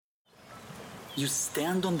You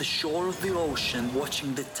stand on the shore of the ocean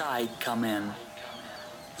watching the tide come in.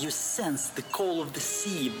 You sense the call of the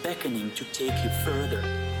sea beckoning to take you further.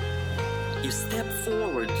 You step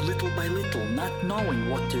forward little by little, not knowing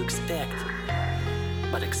what to expect,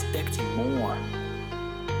 but expecting more.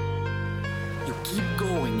 You keep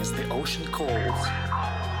going as the ocean calls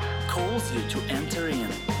you to enter in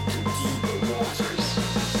to deeper waters.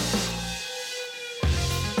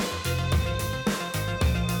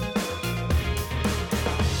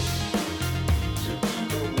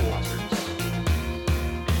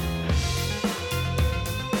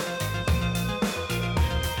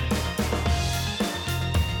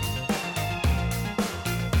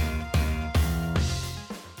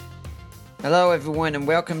 Hello everyone and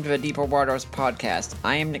welcome to the Deeper Waters podcast.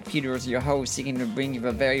 I am Nick Peters, your host, seeking to bring you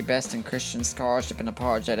the very best in Christian scholarship and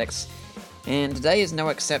apologetics, and today is no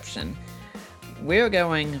exception. We're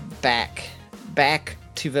going back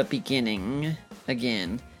to the beginning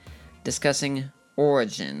again, discussing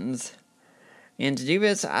origins. And to do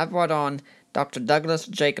this, I brought on Dr. Douglas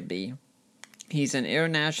Jacoby. He's an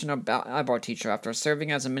international Bible teacher after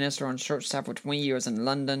serving as a minister on church staff for 20 years in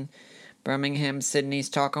London, Birmingham, Sydney,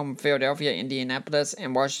 Stockholm, Philadelphia, Indianapolis,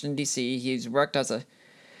 and Washington, D.C. He's worked as a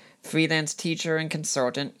freelance teacher and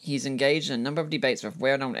consultant. He's engaged in a number of debates with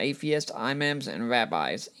well-known atheists, imams, and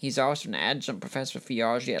rabbis. He's also an adjunct professor of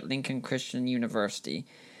theology at Lincoln Christian University.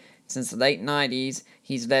 Since the late 90s,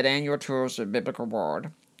 he's led annual tours of the Biblical World.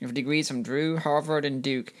 With degrees from Drew, Harvard, and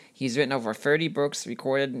Duke, he's written over 30 books,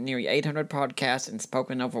 recorded nearly 800 podcasts, and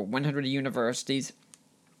spoken over 100 universities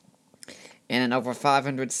and in over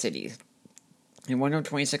 500 cities in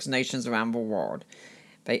 126 nations around the world.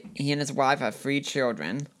 He and his wife have 3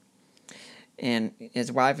 children, and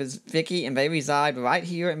his wife is Vicky, and they reside right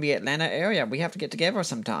here in the Atlanta area. We have to get together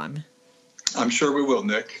sometime. I'm sure we will,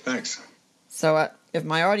 Nick. Thanks. So, if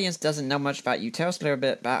my audience doesn't know much about you, tell us a little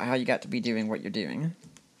bit about how you got to be doing what you're doing.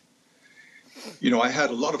 You know, I had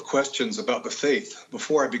a lot of questions about the faith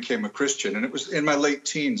before I became a Christian, and it was in my late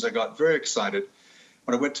teens I got very excited.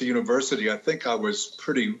 When I went to university, I think I was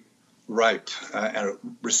pretty ripe and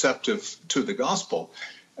receptive to the gospel.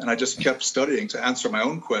 And I just kept studying to answer my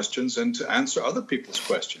own questions and to answer other people's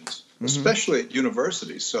questions, especially at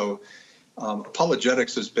university. So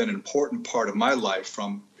apologetics has been an important part of my life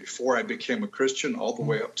from before I became a Christian all the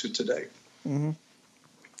way up to today. And,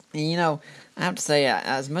 you know, I have to say,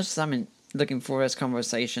 as much as I'm looking for this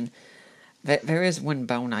conversation, there is one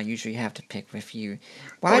bone I usually have to pick with you.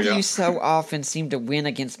 Why do you so often seem to win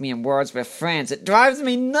against me in words with friends? It drives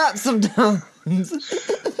me nuts sometimes.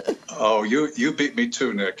 Oh, you beat me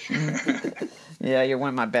too, Nick. Yeah, you're one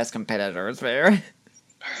of my best competitors there.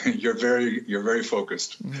 You're very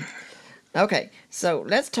focused. Okay, so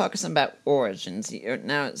let's talk some about origins.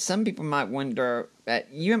 Now, some people might wonder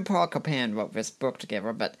that you and Paul Copan wrote this book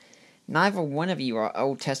together, but neither one of you are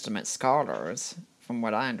Old Testament scholars, from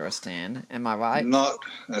what I understand. Am I right?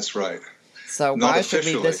 That's right. So Not why should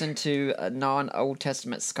we officially. listen to a non-Old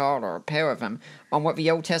Testament scholar, a pair of them, on what the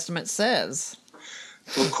Old Testament says?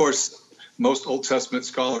 Well, of course, most Old Testament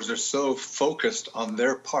scholars are so focused on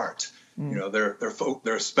their part. You know,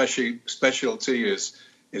 their specialty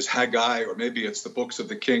is Haggai, or maybe it's the books of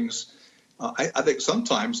the Kings. I think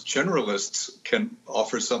sometimes generalists can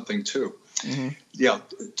offer something too. Yeah,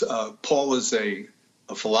 Paul is a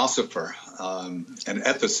philosopher, an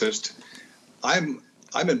ethicist. I'm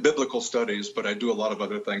in biblical studies, but I do a lot of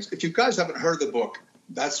other things. If you guys haven't heard the book,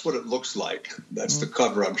 that's what it looks like. That's the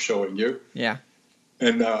cover I'm showing you. Yeah.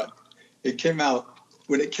 And it came out.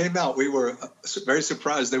 When it came out, we were very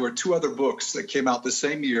surprised. There were 2 other books that came out the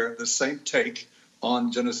same year, the same take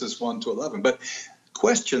on Genesis 1 to 11. But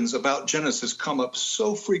questions about Genesis come up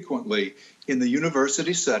so frequently in the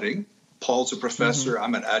university setting. Paul's a professor.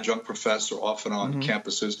 I'm an adjunct professor, often on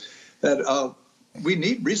campuses, that we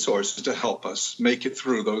need resources to help us make it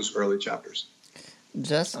through those early chapters.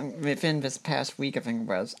 Just within this past week, I think it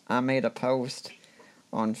was, I made a post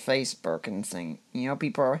on Facebook and saying, you know,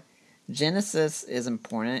 people, Genesis is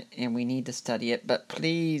important and we need to study it, but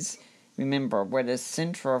please remember what is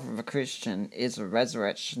central for the Christian is the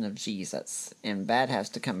resurrection of Jesus, and that has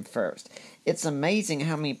to come first. It's amazing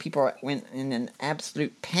how many people went in an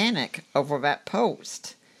absolute panic over that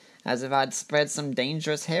post, as if I'd spread some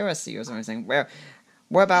dangerous heresy or something. Where,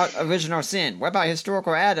 what about original sin? What about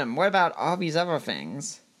historical Adam? What about all these other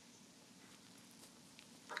things?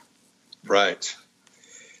 Right.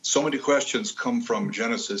 So many questions come from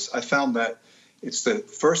Genesis. I found that it's the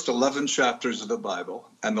first 11 chapters of the Bible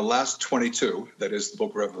and the last 22, that is the book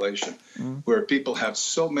of Revelation, where people have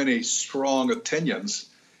so many strong opinions.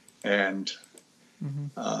 And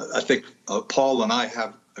I think Paul and I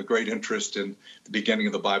have a great interest in the beginning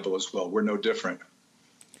of the Bible as well. We're no different.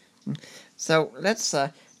 So let's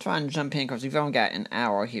try and jump in because we've only got an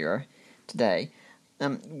hour here today.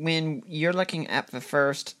 When you're looking at the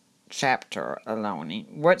first chapter alone,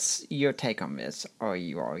 what's your take on this? Are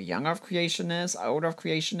you a young Earth creationist, old Earth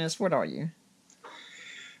creationist? What are you?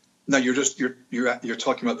 No, you're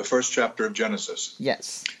talking about the first chapter of Genesis.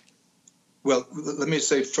 Yes. Well, let me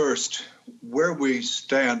say first, where we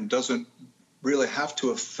stand doesn't really have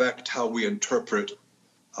to affect how we interpret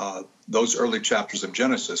those early chapters of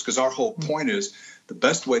Genesis, because our whole point is the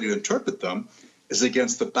best way to interpret them is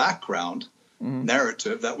against the background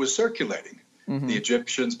narrative that was circulating. The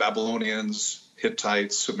Egyptians, Babylonians,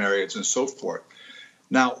 Hittites, Sumerians, and so forth.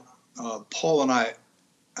 Now, Paul and I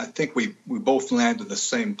think we both land in the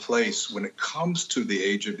same place when it comes to the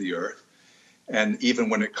age of the earth, and even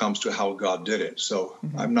when it comes to how God did it. So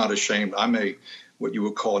I'm not ashamed. I'm what you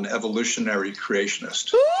would call an evolutionary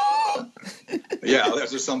creationist. Yeah,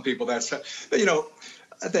 there's some people that's,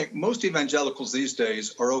 I think most evangelicals these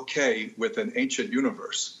days are okay with an ancient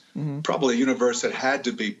universe, probably a universe that had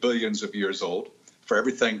to be billions of years old for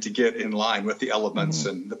everything to get in line with the elements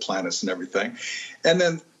and the planets and everything. And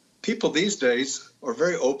then people these days are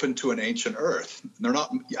very open to an ancient Earth.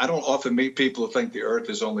 I don't often meet people who think the Earth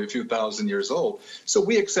is only a few thousand years old. So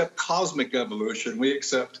we accept cosmic evolution. We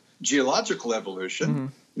accept geological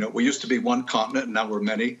evolution. We used to be one continent, and now we're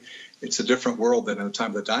many. It's a different world than in the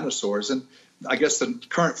time of the dinosaurs. And I guess the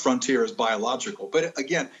current frontier is biological. But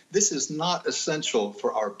again, this is not essential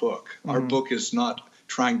for our book. Our book is not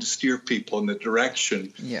trying to steer people in the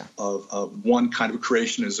direction of one kind of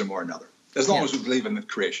creationism or another, as long as we believe in the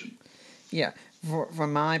creation. Yeah. For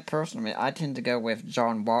my personal, I tend to go with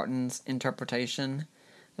John Walton's interpretation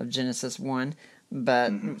of Genesis 1. But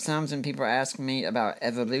sometimes when people ask me about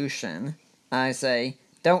evolution, I say,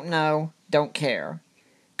 don't know, don't care.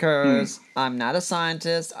 Because I'm not a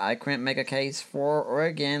scientist. I couldn't make a case for or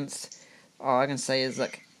against. All I can say is,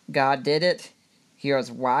 look, God did it.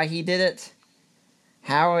 Here's why he did it.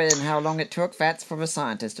 How and how long it took, that's for the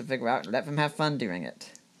scientists to figure out. Let them have fun doing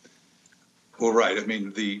it. Well, right. I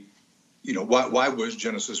mean, why was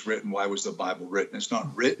Genesis written? Why was the Bible written? It's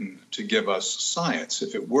not written to give us science.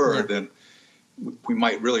 If it were, then we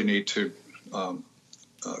might really need to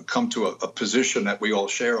come to a position that we all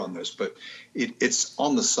share on this. But it's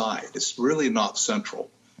on the side. It's really not central.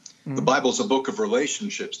 The Bible's a book of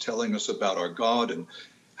relationships, telling us about our God and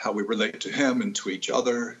how we relate to him and to each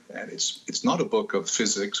other. And it's not a book of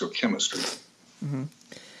physics or chemistry.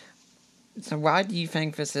 So why do you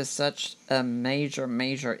think this is such a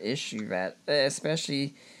major issue that,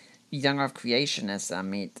 especially young Earth creationists I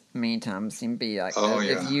meet many times seem to be like,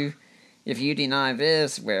 if you deny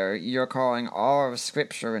this, where you're calling all of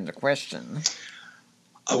Scripture into question?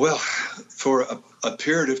 Well, for a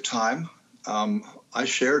period of time, I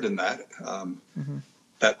shared in that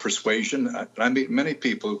that persuasion. I meet many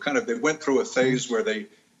people who they went through a phase where they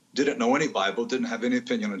didn't know any Bible, didn't have any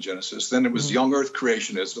opinion on Genesis. Then it was young Earth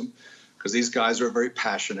creationism, because these guys are very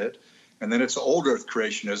passionate. And then it's old Earth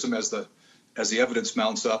creationism as the evidence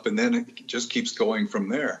mounts up, and then it just keeps going from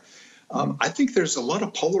there. I think there's a lot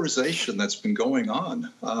of polarization that's been going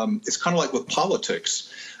on. It's kind of like with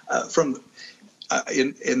politics.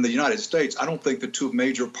 In the United States, I don't think the two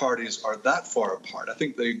major parties are that far apart. I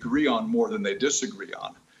think they agree on more than they disagree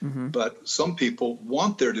on. But some people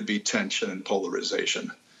want there to be tension and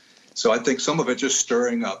polarization. So I think some of it just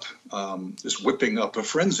stirring up, just whipping up a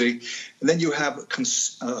frenzy. And then you have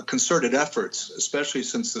concerted efforts, especially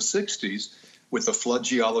since the 60s, with the flood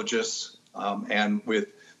geologists and with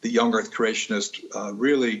the young Earth creationists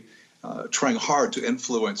really trying hard to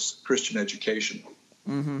influence Christian education.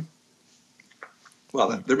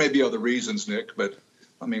 Well, there may be other reasons, Nick, but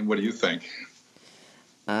I mean, what do you think?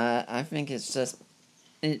 I think it's just,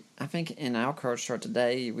 I think in our culture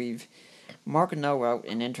today, Mark Noll wrote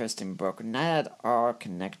an interesting book, not all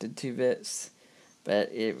connected to this,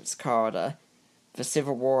 but it was called The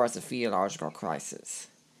Civil War as a Theological Crisis.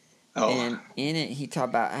 And in it, he talked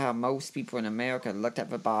about how most people in America looked at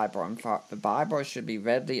the Bible and thought the Bible should be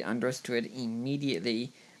readily understood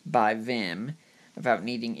immediately by them without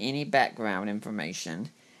needing any background information.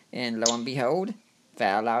 And lo and behold,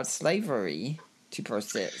 that allowed slavery to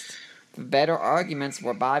persist. The better arguments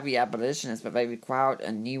were by the abolitionists, but they required a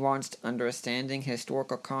nuanced understanding,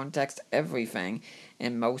 historical context, everything,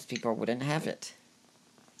 and most people wouldn't have it.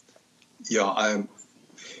 Yeah,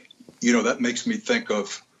 that makes me think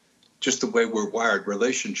of just the way we're wired,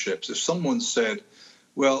 relationships. If someone said,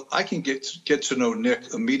 well, I can get to know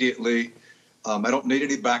Nick immediately, I don't need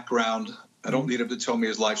any background, I don't need him to tell me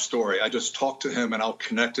his life story, I just talk to him and I'll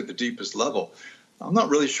connect at the deepest level, I'm not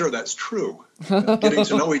really sure that's true. Getting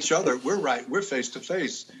to know each other, we're face to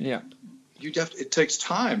face. Yeah. It takes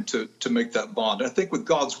time to make that bond. I think with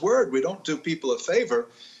God's word, we don't do people a favor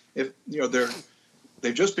if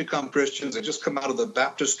they've just become Christians, they just come out of the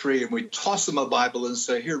baptistry, and we toss them a Bible and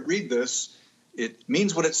say, here, read this. It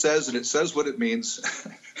means what it says, and it says what it means,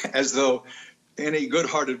 as though any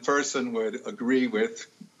good-hearted person would agree with,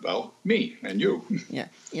 well, me and you. Yeah.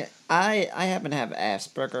 I happen to have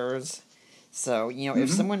Asperger's, so, if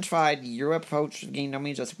someone tried your approach to getting to know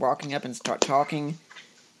me, just walking up and start talking,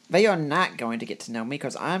 they are not going to get to know me,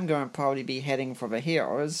 because I'm going to probably be heading for the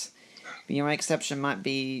hills. The only exception might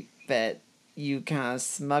be that you kind of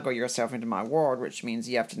smuggle yourself into my world, which means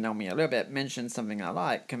you have to know me a little bit, mention something I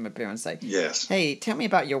like, come up here and say, yes, hey, tell me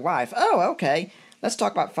about your wife. Oh, okay. Let's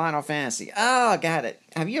talk about Final Fantasy. Oh, got it.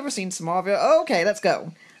 Have you ever seen Smallville? Oh, okay, let's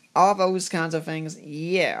go. All those kinds of things,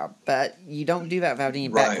 yeah, but you don't do that without any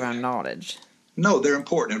background knowledge. No, they're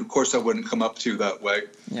important. And of course, I wouldn't come up to you that way.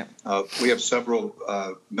 Yep. We have several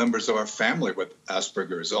members of our family with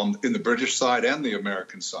Asperger's in the British side and the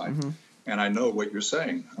American side. And I know what you're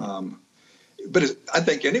saying. But I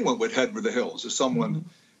think anyone would head for the hills if someone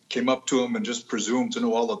came up to him and just presumed to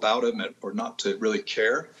know all about him or not to really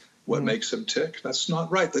care what makes him tick. That's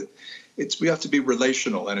not right. We have to be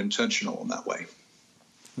relational and intentional in that way.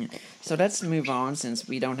 So let's move on, since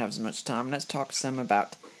we don't have as much time. Let's talk some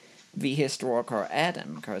about the historical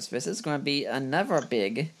Adam, because this is going to be another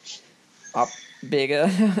big obstacle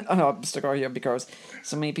here, because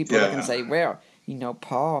so many people can say, well,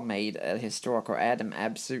 Paul made a historical Adam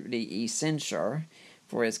absolutely essential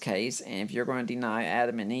for his case, and if you're going to deny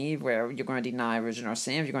Adam and Eve, well, you're going to deny original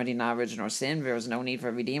sin. If you're going to deny original sin, there's no need for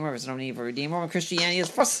a Redeemer. There's no need for a Redeemer. And Christianity is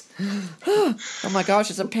first. Oh my gosh,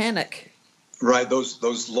 it's a panic. Right,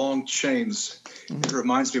 those long chains. It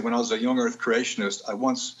reminds me when I was a young Earth creationist,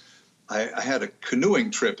 I had a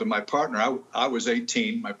canoeing trip, and my partner, I was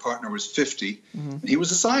 18, my partner was 50, and he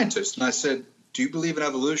was a scientist. And I said, do you believe in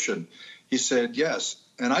evolution? He said, yes.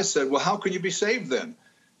 And I said, well, how can you be saved then?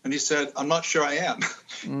 And he said, I'm not sure I am.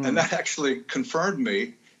 And that actually confirmed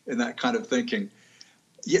me in that kind of thinking.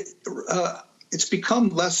 It's become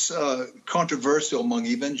less controversial among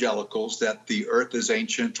evangelicals that the earth is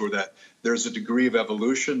ancient, or that there's a degree of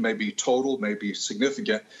evolution, maybe total, maybe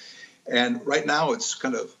significant. And right now it's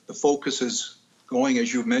kind of, the focus is going,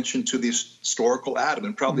 as you mentioned, to the historical Adam.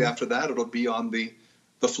 And probably after that, it'll be on the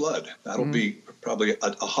flood. That'll be probably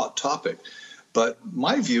a hot topic. But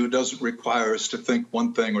my view doesn't require us to think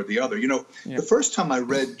one thing or the other. The first time I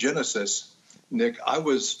read Genesis, Nick, I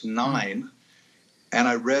was 9, and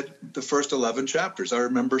I read the first 11 chapters. I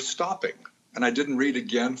remember stopping, and I didn't read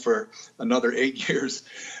again for another 8 years.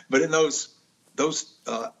 But in that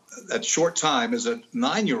short time as a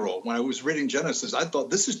 9-year-old, when I was reading Genesis, I thought,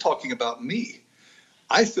 this is talking about me.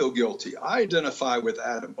 I feel guilty. I identify with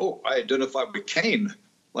Adam. Oh, I identify with Cain.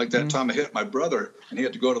 Like that time I hit my brother and he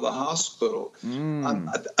had to go to the hospital.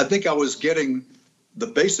 I think I was getting the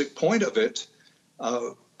basic point of it.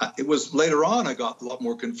 It was later on I got a lot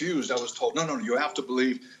more confused. I was told, no, you have to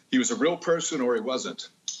believe he was a real person or he wasn't.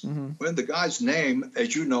 When the guy's name,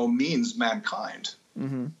 as you know, means mankind.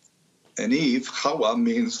 And Eve, Hawa,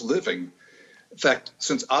 means living. In fact,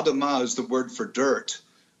 since Adamah is the word for dirt,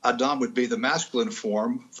 Adam would be the masculine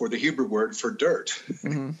form for the Hebrew word for dirt.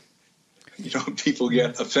 People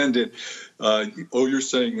get offended. You're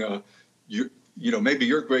saying, maybe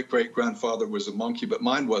your great-great-grandfather was a monkey, but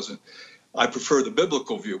mine wasn't. I prefer the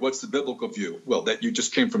biblical view. What's the biblical view? Well, that you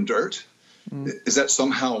just came from dirt. Is that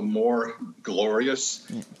somehow more glorious?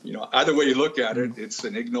 Either way you look at it, it's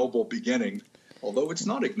an ignoble beginning. Although it's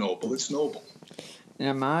not ignoble, it's noble.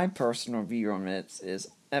 Now, my personal view on it is,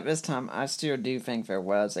 at this time, I still do think there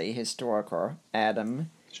was a historical Adam,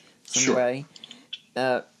 some way.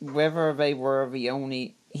 Whether they were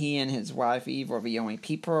he and his wife Eve were the only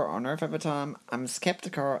people on Earth at the time, I'm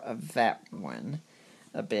skeptical of that one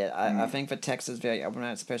a bit. I think the text is very open,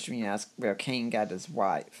 especially when you ask where Cain got his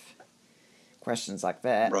wife. Questions like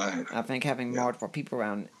that. Right. I think having multiple people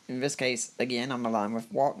around, in this case, again, I'm aligned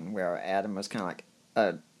with Walton, where Adam was kind of like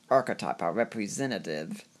an archetype, a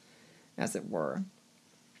representative, as it were.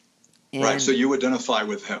 And, right, so you identify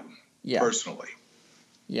with him personally.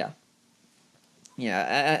 Yeah. Yeah,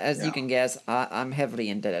 as you can guess, I'm heavily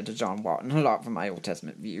indebted to John Walton a lot for my Old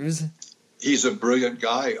Testament views. He's a brilliant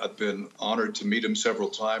guy. I've been honored to meet him several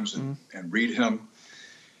times and read him.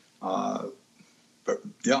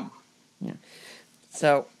 Yeah.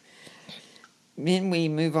 So, then we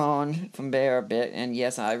move on from there a bit, and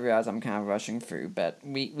yes, I realize I'm kind of rushing through, but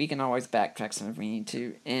we can always backtrack some if we need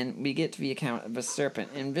to, and we get to the account of the serpent,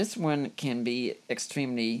 and this one can be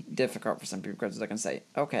extremely difficult for some people because they can say,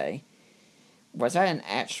 okay, was that an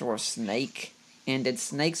actual snake? And did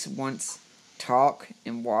snakes once talk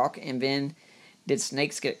and walk, and then did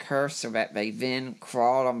snakes get cursed so that they then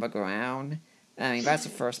crawl on the ground? I mean, that's the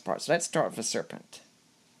first part. So let's start with the serpent.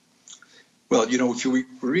 Well, if you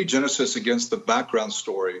read Genesis against the background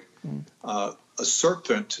story, a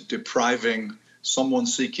serpent depriving someone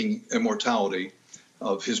seeking immortality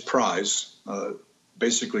of his prize,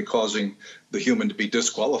 basically causing the human to be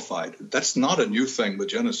disqualified. That's not a new thing with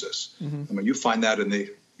Genesis. Mm-hmm. I mean, you find that in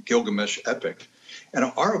the Gilgamesh epic. And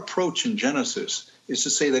our approach in Genesis is to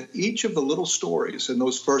say that each of the little stories in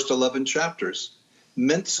those first 11 chapters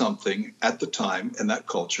meant something at the time in that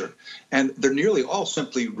culture. And they're nearly all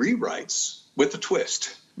simply rewrites with a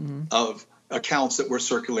twist of accounts that were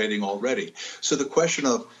circulating already. So the question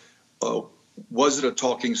of, was it a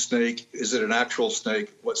talking snake? Is it an actual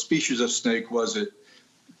snake? What species of snake was it?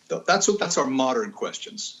 That's our modern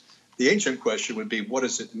questions. The ancient question would be, what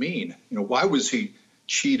does it mean? Why was he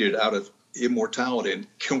cheated out of immortality, and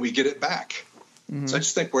can we get it back? Mm-hmm. So I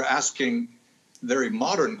just think we're asking very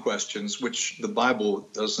modern questions, which the Bible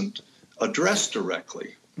doesn't address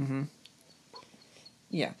directly. Mm-hmm.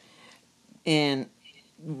 Yeah. And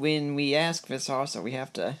when we ask this also, we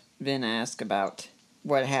have to then ask about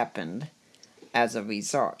what happened as a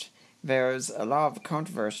result. There's a lot of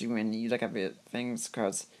controversy when you look at the things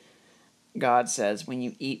because God says, when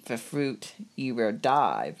you eat the fruit, you will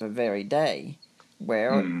die the very day.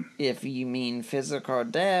 Well, if you mean physical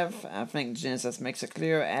death, I think Genesis makes it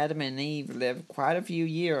clear Adam and Eve lived quite a few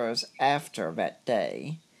years after that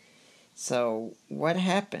day. So, what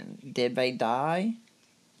happened? Did they die?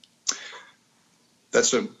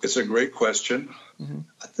 It's a great question. Mm-hmm.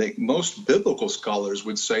 I think most biblical scholars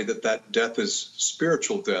would say that death is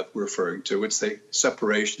spiritual death we're referring to. It's the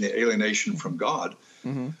separation, the alienation from God.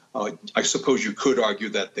 Mm-hmm. I suppose you could argue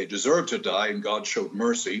that they deserved to die and God showed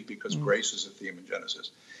mercy because grace is a theme in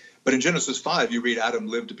Genesis. But in Genesis 5, you read Adam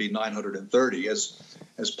lived to be 930.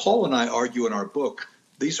 As Paul and I argue in our book,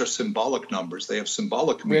 these are symbolic numbers. They have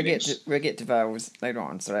symbolic meanings. We'll get to those later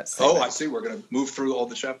on. So that's. I see. We're going to move through all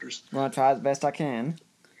the chapters. I'm going to try as best I can.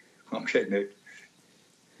 Okay, Nick.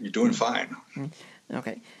 You're doing fine.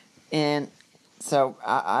 Okay. And so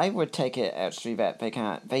I would take it actually that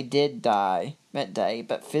they did die that day,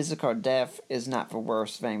 but physical death is not the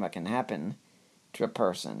worst thing that can happen to a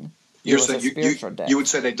person. You're saying you would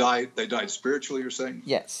say they died spiritually, you're saying?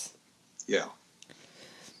 Yes. Yeah.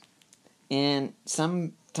 And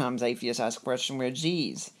sometimes atheists ask the question, well,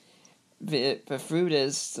 geez, the fruit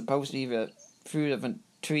is supposed to be the fruit of a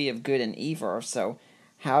tree of good and evil, so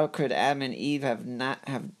how could Adam and Eve have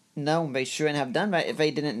known they shouldn't have done that if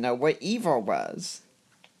they didn't know what evil was?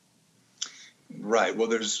 Right. Well,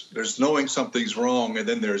 there's knowing something's wrong, and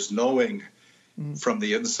then there's knowing from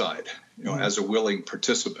the inside, as a willing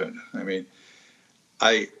participant. I mean,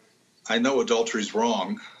 I know adultery's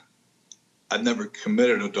wrong. I've never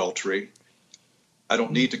committed adultery. I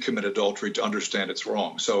don't need to commit adultery to understand it's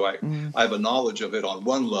wrong. So I have a knowledge of it on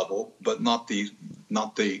one level, but not the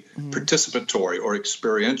participatory or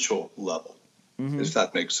experiential level, if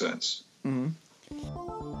that makes sense.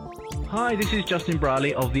 Hi, this is Justin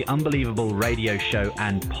Brierley of the Unbelievable Radio Show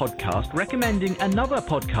and Podcast, recommending another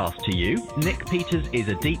podcast to you. Nick Peters is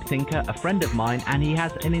a deep thinker, a friend of mine, and he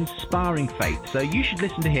has an inspiring faith. So you should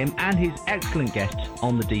listen to him and his excellent guests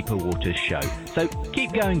on the Deeper Waters Show. So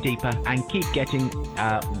keep going deeper and keep getting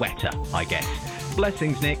wetter, I guess.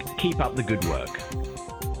 Blessings, Nick. Keep up the good work.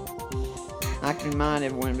 I can remind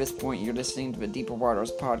everyone at this point you're listening to the Deeper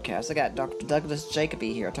Waters podcast. I got Dr. Douglas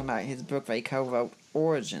Jacoby here talking about his book they co-wrote,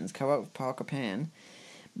 Origins, co-wrote with Paul Capan.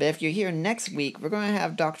 But if you're here next week, we're going to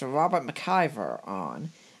have Dr. Robert McIver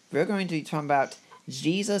on. We're going to be talking about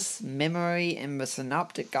Jesus' memory in the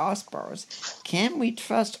Synoptic Gospels. Can we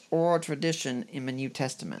trust oral tradition in the New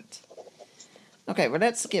Testament? Okay, well,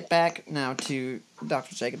 let's get back now to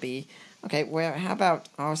Dr. Jacoby. Okay, well, how about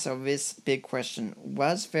also this big question?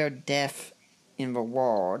 Was there death in the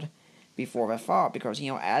world before the fall? Because,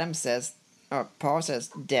 Paul says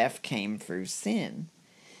death came through sin.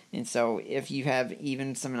 And so if you have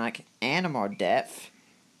even something like animal death,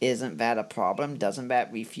 isn't that a problem? Doesn't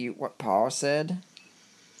that refute what Paul said?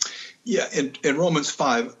 Yeah, in Romans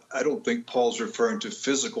 5, I don't think Paul's referring to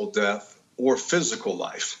physical death or physical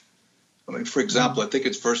life. I mean, for example, I think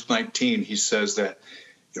it's verse 19, he says that,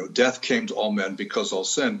 death came to all men because all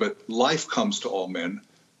sin, but life comes to all men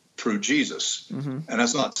through Jesus. And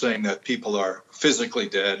that's not saying that people are physically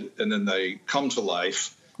dead and then they come to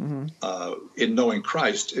life in knowing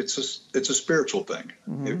Christ. It's a spiritual thing.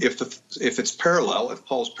 If it's parallel, if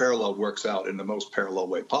Paul's parallel works out in the most parallel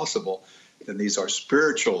way possible, then these are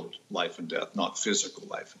spiritual life and death, not physical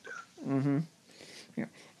life and death. Yeah.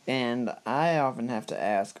 And I often have to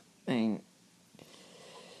ask,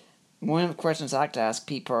 one of the questions I like to ask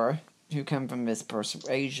people who come from this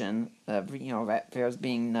persuasion of, that there's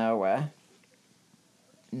being no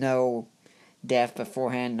death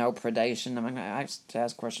beforehand, no predation. I like to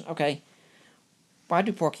ask the question, okay, why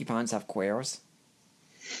do porcupines have quills?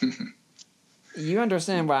 You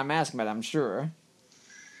understand what I'm asking about, I'm sure.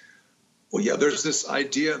 Well, yeah, there's this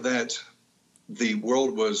idea that the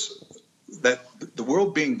world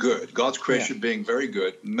being good, God's creation being very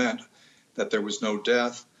good, meant that there was no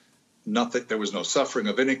death, nothing, there was no suffering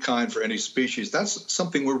of any kind for any species. That's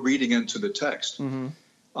something we're reading into the text. We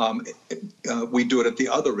do it at the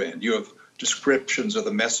other end. You have descriptions of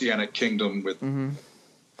the Messianic kingdom with, the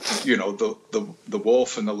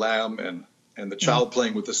wolf and the lamb and the child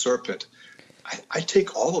playing with the serpent. I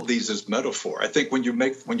take all of these as metaphor. I think when you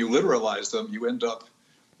literalize them, you end up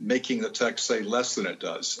making the text say less than it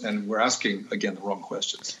does, and we're asking again the wrong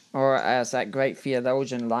questions. Or as that great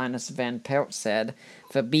theologian Linus Van Pelt said,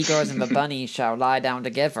 "The beagles and the bunny shall lie down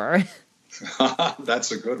together."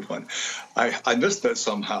 That's a good one. I missed that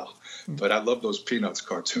somehow, but I love those Peanuts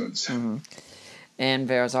cartoons. And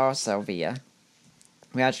there's also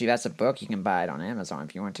actually that's a book, you can buy it on Amazon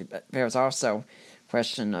if you want to, but there's also a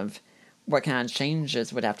question of what kind of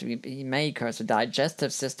changes would have to be made, because the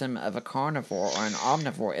digestive system of a carnivore or an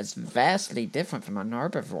omnivore is vastly different from an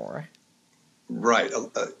herbivore. Right.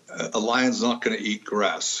 A lion's not going to eat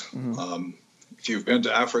grass. If you've been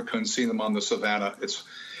to Africa and seen them on the savannah,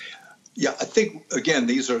 I think, again,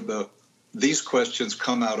 these questions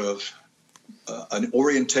come out of an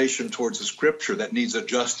orientation towards the scripture that needs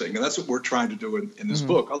adjusting. And that's what we're trying to do in this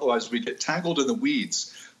book. Otherwise, we get tangled in the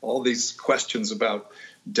weeds. All these questions about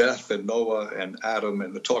death and Noah and Adam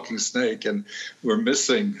and the talking snake, and we're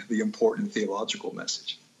missing the important theological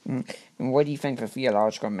message. And what do you think the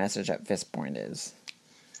theological message at this point is?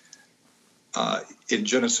 In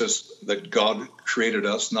Genesis, that God created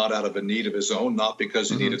us not out of a need of his own, not because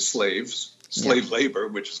he needed slave labor,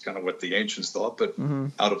 which is kind of what the ancients thought, but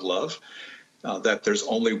out of love. That there's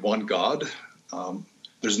only one God.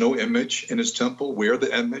 There's no image in his temple. We're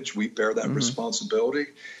the image. We bear that responsibility.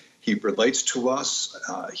 He relates to us.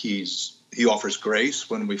 He offers grace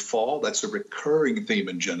when we fall. That's a recurring theme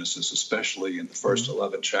in Genesis, especially in the first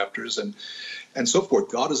 11 chapters, and so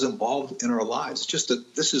forth. God is involved in our lives. It's just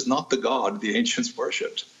that this is not the God the ancients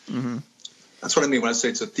worshipped. That's what I mean when I say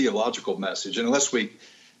it's a theological message. And unless we,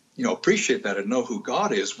 appreciate that and know who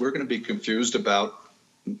God is, we're going to be confused about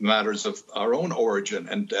matters of our own origin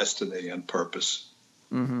and destiny and purpose,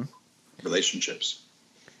 relationships.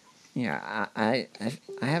 Yeah, I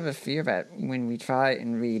have a fear that when we try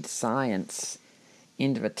and read science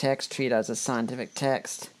into the text, treat it as a scientific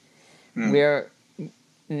text, I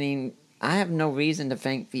have no reason to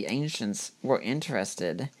think the ancients were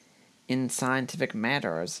interested in scientific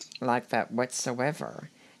matters like that whatsoever.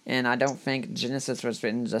 And I don't think Genesis was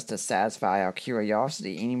written just to satisfy our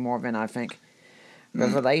curiosity any more than I think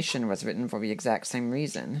Revelation was written for the exact same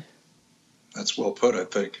reason. That's well put, I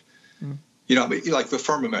think. Like the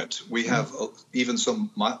firmament, we have even some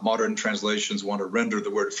modern translations want to render the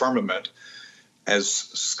word firmament as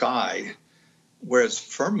sky, whereas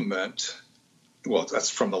firmament, well, that's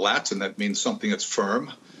from the Latin, that means something that's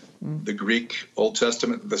firm. The Greek Old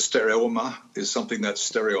Testament, the stereoma is something that's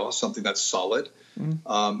stereos, something that's solid.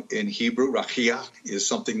 In Hebrew, rachia is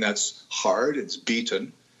something that's hard, it's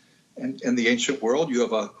beaten. And in the ancient world, you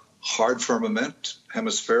have a hard firmament,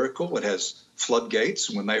 hemispherical. It has floodgates.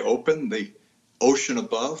 When they open, the ocean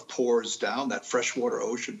above pours down, that freshwater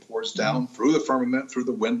ocean pours down through the firmament, through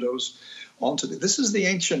the windows, this is the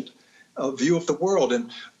ancient view of the world.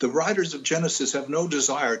 And the writers of Genesis have no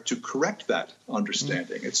desire to correct that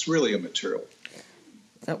understanding. It's really immaterial.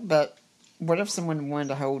 But what if someone wanted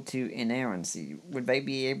to hold to inerrancy? Would they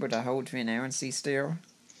be able to hold to inerrancy still?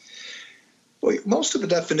 Well, most of the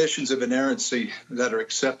definitions of inerrancy that are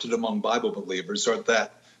accepted among Bible believers are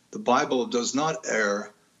that the Bible does not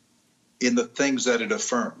err in the things that it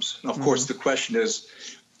affirms. And of course, the question is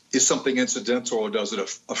something incidental or does it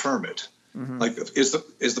affirm it? Like, is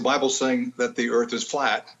the Bible saying that the earth is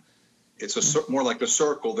flat? It's more like a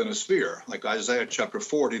circle than a sphere. Like Isaiah chapter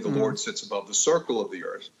 40, the Lord sits above the circle of the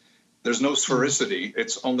earth. There's no sphericity,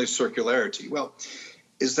 it's only circularity. Well,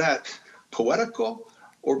 is that poetical?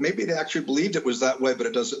 Or maybe they actually believed it was that way, but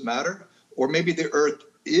it doesn't matter? Or maybe the earth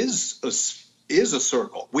is a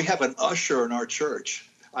circle. We have an usher in our church.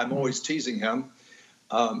 I'm always teasing him.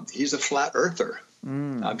 He's a flat earther.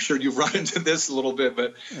 I'm sure you've run into this a little bit,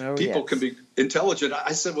 but people can be intelligent.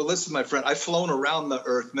 I said, well, listen, my friend, I've flown around the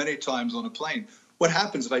earth many times on a plane. What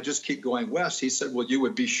happens if I just keep going west? He said, well, you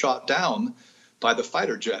would be shot down by the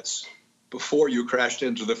fighter jets before you crashed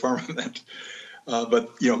into the firmament.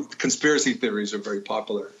 But, conspiracy theories are very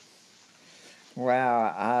popular.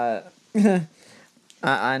 Wow.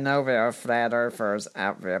 I know there are flat earthers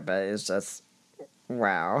out there, but it's just,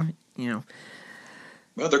 wow, Well,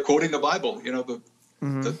 they're quoting the Bible.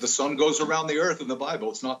 The sun goes around the earth in the Bible.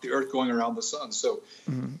 It's not the earth going around the sun. So,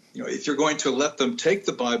 if you're going to let them take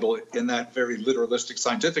the Bible in that very literalistic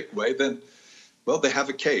scientific way, then, well, they have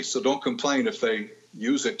a case. So don't complain if they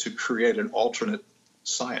use it to create an alternate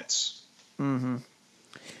science.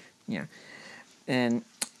 Yeah. And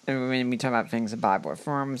when we talk about things the Bible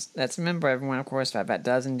affirms, let's remember, everyone, of course, that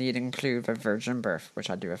does indeed include the virgin birth, which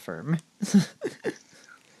I do affirm.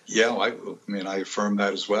 Yeah, I affirm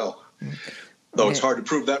that as well. Though it's hard to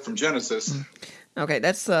prove that from Genesis. Okay,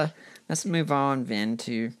 let's move on then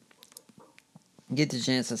to get to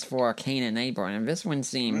Genesis 4, Cain and Abel. And this one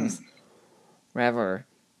seems rather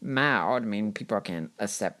mild. I mean, people can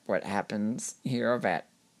accept what happens here, that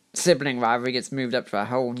sibling rivalry gets moved up to a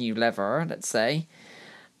whole new level, let's say.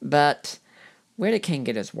 But where did Cain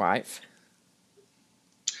get his wife?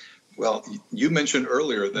 Well, you mentioned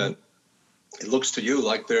earlier that it looks to you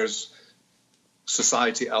like there's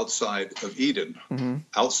society outside of Eden,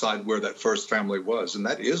 outside where that first family was. And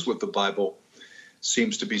that is what the Bible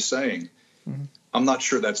seems to be saying. I'm not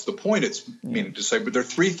sure that's the point it's meaning to say, but there are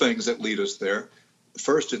three things that lead us there.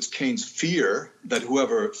 First, it's Cain's fear that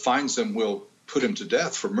whoever finds him will put him to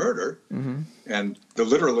death for murder. And the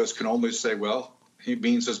literalist can only say, well, he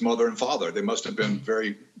means his mother and father. They must have been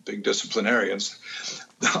very big disciplinarians.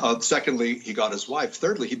 Secondly, he got his wife.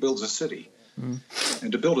 Thirdly, he builds a city.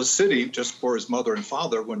 And to build a city just for his mother and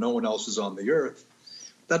father when no one else is on the earth,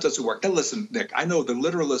 that doesn't work. Now listen, Nick, I know the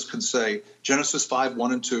literalist can say Genesis 5,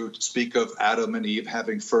 1 and 2 speak of Adam and Eve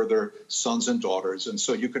having further sons and daughters. And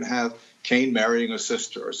so you can have Cain marrying a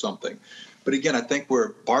sister or something. But again, I think we're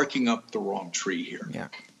barking up the wrong tree here. Yeah.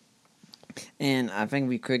 And I think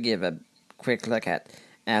we could give a quick look at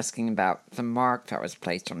asking about the mark that was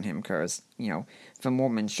placed on him, because, the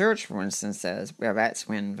Mormon Church, for instance, says, well, that's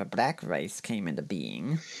when the black race came into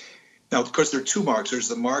being. Now, of course, there are two marks. There's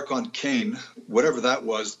the mark on Cain, whatever that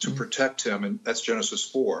was, to protect him, and that's Genesis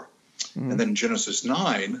 4. And then in Genesis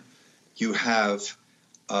 9, you have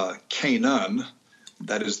Canaan,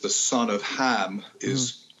 that is the son of Ham,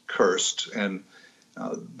 is cursed. And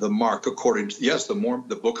the mark, according to,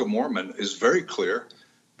 the Book of Mormon is very clear.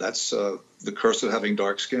 That's the curse of having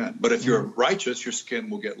dark skin. But if you're righteous, your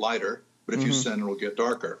skin will get lighter. But if you sin, it'll get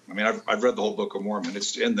darker. I mean, I've read the whole Book of Mormon.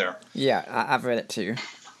 It's in there. Yeah, I've read it too.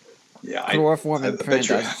 Yeah, chloroform in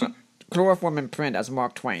print, as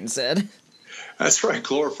Mark Twain said. That's right,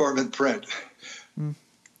 chloroform in print.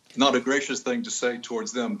 Not a gracious thing to say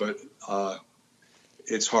towards them, but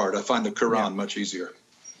it's hard. I find the Quran much easier.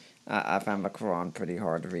 I found the Quran pretty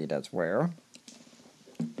hard to read as well.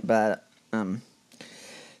 But,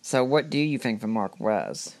 so what do you think the mark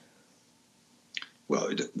was?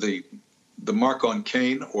 Well, the mark on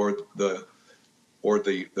Cain, or the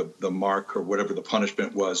mark, or whatever the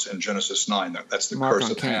punishment was in Genesis 9, that's the mark curse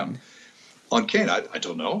of Ham. On Cain, I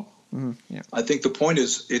don't know. I think the point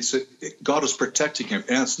is God is protecting him.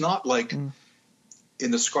 And it's not like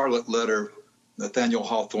in the Scarlet Letter, Nathaniel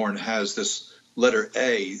Hawthorne has this letter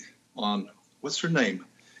A on, what's her name?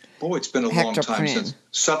 Boy, it's been a long time since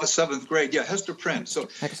seventh grade. Yeah, Hester Prynne. So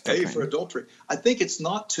A for adultery. I think it's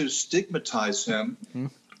not to stigmatize him.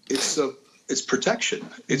 It's protection.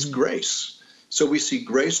 It's grace. So we see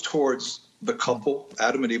grace towards the couple,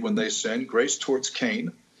 Adam and Eve, when they sin, grace towards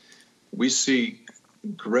Cain. We see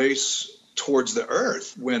grace towards the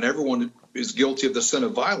earth when everyone is guilty of the sin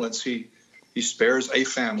of violence. He spares a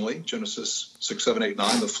family, Genesis 6, 7, 8,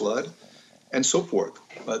 9, the flood, and so forth.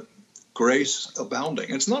 But grace abounding.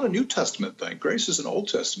 And it's not a New Testament thing. Grace is an Old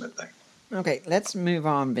Testament thing. Okay, let's move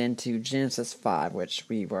on then to Genesis 5, which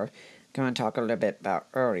we were going to talk a little bit about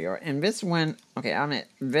earlier. And this one, I'm at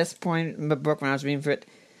this point in the book when I was reading through it,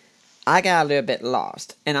 I got a little bit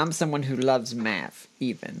lost. And I'm someone who loves math,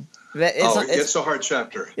 even. It's a hard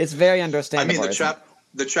chapter. It's very understandable. I mean,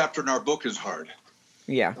 the chapter in our book is hard.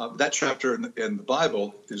 Yeah. That chapter in the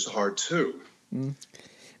Bible is hard, too.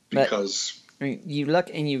 Because... I mean, you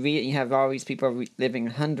look and you read it, you have all these people living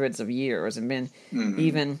hundreds of years, and then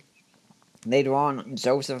even later on,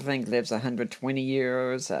 Joseph, I think, lives 120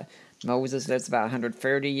 years, Moses lives about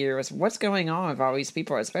 130 years. What's going on with all these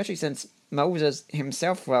people, especially since Moses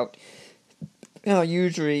himself wrote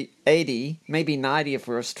usually 80, maybe 90 if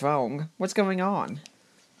we're strong. What's going on?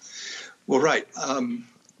 Well, right.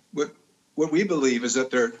 What we believe is that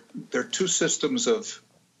there are two systems of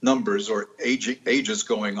numbers or ages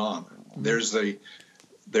going on. Mm-hmm.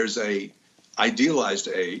 There's a idealized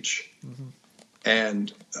age, mm-hmm.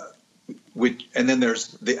 and then there's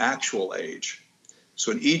the actual age.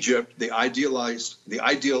 So in Egypt, the ideal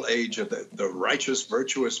age of the righteous,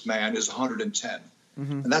 virtuous man is 110.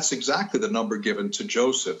 Mm-hmm. And that's exactly the number given to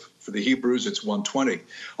Joseph. For the Hebrews, it's 120.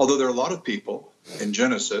 Although there are a lot of people in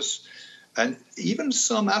Genesis, and even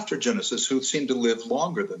some after Genesis, who seem to live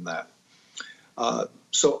longer than that.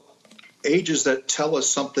 So ages that tell us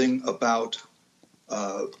something about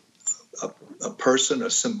a person, a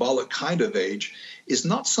symbolic kind of age, is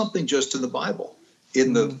not something just in the Bible.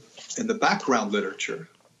 In the background literature,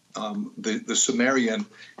 the Sumerian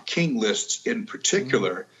king lists in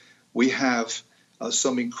particular, we have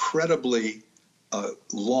some incredibly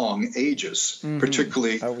long ages,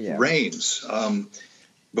 particularly reigns.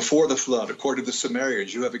 Before the flood, according to the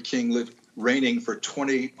Sumerians, you have a king reigning for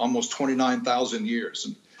almost 29,000 years,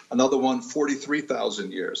 and another one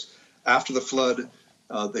 43,000 years. After the flood,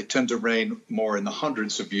 they tend to reign more in the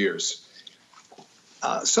hundreds of years.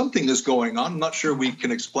 Something is going on. I'm not sure we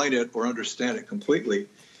can explain it or understand it completely,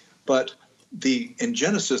 but in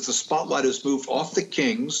Genesis, the spotlight is moved off the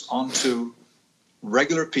kings onto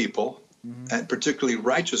regular people, and particularly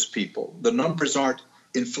righteous people. The numbers aren't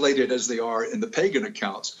inflated as they are in the pagan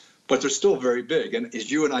accounts, but they're still very big. And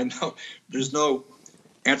as you and I know, there's no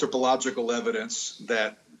anthropological evidence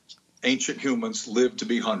that ancient humans lived to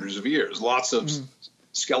be hundreds of years. Lots of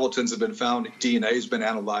skeletons have been found, DNA has been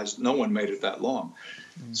analyzed. No one made it that long.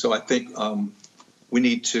 So I think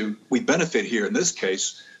we benefit here in this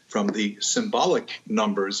case from the symbolic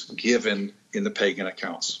numbers given in the pagan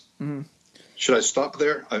accounts. Should I stop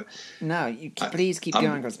there? No, please keep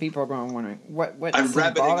going, because people are going to wonder what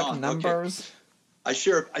symbolic numbers.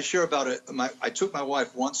 Okay. I share about it. I took my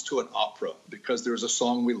wife once to an opera because there was a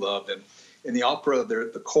song we loved, and in the opera,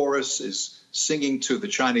 the chorus is singing to the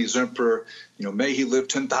Chinese emperor, may he live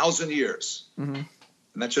 10,000 years. And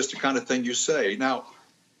that's just the kind of thing you say. Now,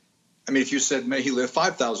 I mean, if you said, may he live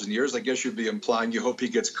 5,000 years, I guess you'd be implying you hope he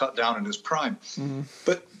gets cut down in his prime.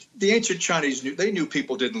 But the ancient Chinese knew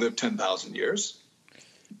people didn't live 10,000 years.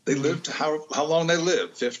 They lived how long they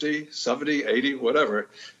lived, 50, 70, 80, whatever.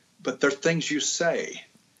 But they're things you say.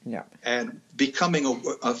 Yeah. And becoming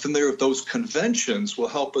familiar with those conventions will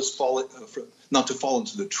help us not to fall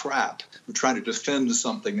into the trap of trying to defend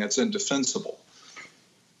something that's indefensible.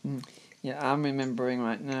 Yeah, I'm remembering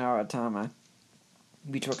right now a time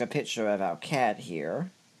we took a picture of our cat here,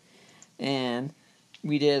 and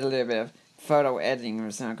we did a little bit of photo editing or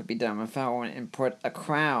something could be done with phone, and put a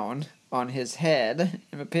crown on his head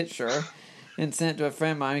in a picture and sent it to a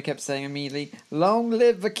friend of mine who kept saying immediately, "Long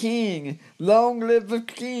live the king! Long live the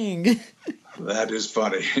king!" That is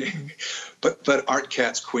funny. But aren't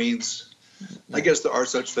cats queens? Yeah. I guess there are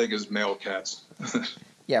such thing as male cats.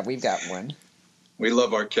 Yeah, we've got one. We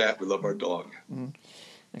love our cat. We love our dog.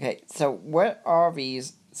 Okay, so what are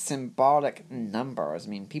these symbolic numbers? I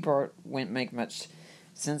mean, people wouldn't make much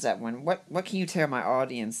sense that one. What can you tell my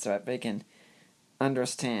audience so that they can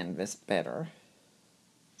understand this better?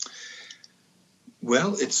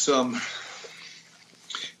 Well, it's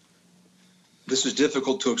this is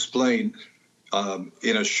difficult to explain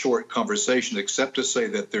in a short conversation, except to say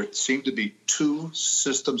that there seem to be two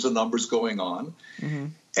systems of numbers going on,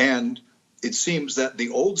 and it seems that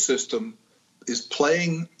the old system is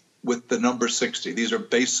playing with the number 60. These are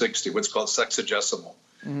base 60, what's called sexagesimal.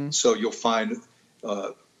 So you'll find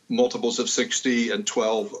multiples of 60 and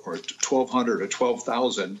 12 or 1,200 or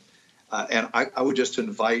 12,000. And I would just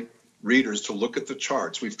invite readers to look at the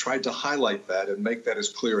charts. We've tried to highlight that and make that as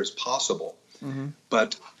clear as possible.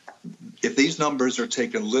 But if these numbers are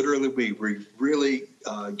taken literally, we really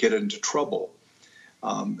get into trouble.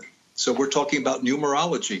 So we're talking about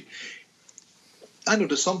numerology. I know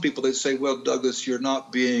to some people they say, well, Douglas, you're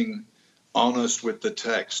not being honest with the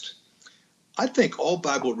text. I think all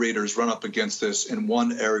Bible readers run up against this in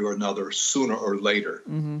one area or another sooner or later.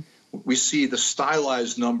 We see the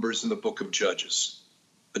stylized numbers in the book of Judges.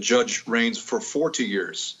 A judge reigns for 40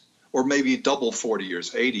 years, or maybe double 40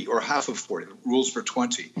 years, 80, or half of 40, rules for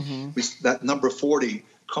 20. That number 40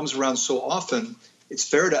 comes around so often, it's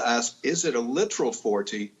fair to ask, is it a literal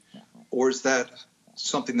 40, or is that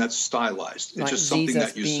something that's stylized? It's like just something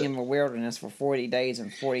Jesus that you being say. in the wilderness for 40 days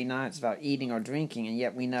and 40 nights without eating or drinking, and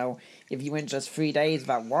yet we know if you went just 3 days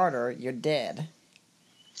without water, you're dead.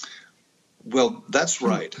 Well, that's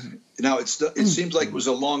right. Now, it seems like it was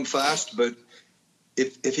a long fast, but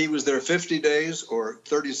if he was there 50 days or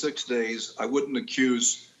 36 days, I wouldn't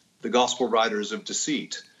accuse the gospel writers of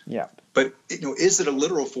deceit. Yeah. But, is it a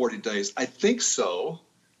literal 40 days? I think so.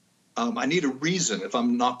 I need a reason if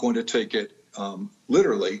I'm not going to take it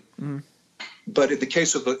literally. Mm. But in the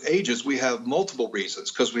case of the ages, we have multiple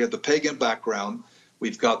reasons, because we have the pagan background.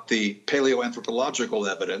 We've got the paleoanthropological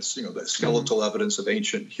evidence, the skeletal evidence of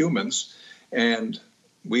ancient humans. And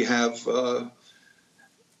we have,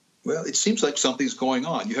 it seems like something's going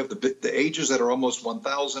on. You have the ages that are almost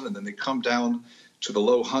 1,000, and then they come down to the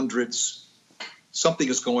low hundreds. Something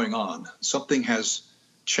is going on. Something has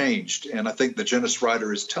changed. And I think the Genesis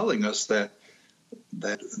writer is telling us that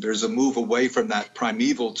there's a move away from that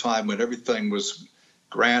primeval time when everything was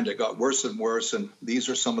grand. It got worse and worse, and these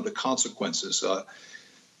are some of the consequences.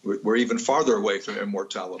 We're even farther away from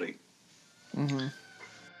immortality. Mm-hmm.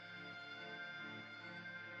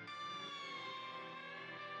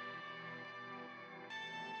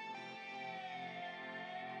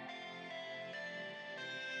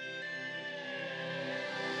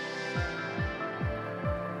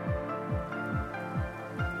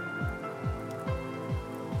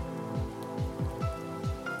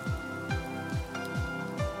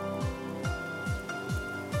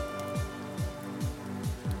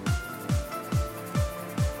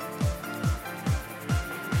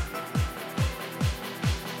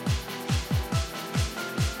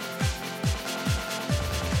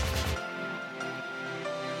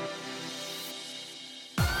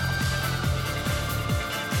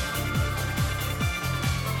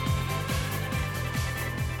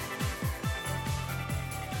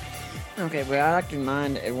 Okay, well, I'd like to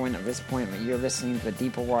remind everyone at this point that you're listening to the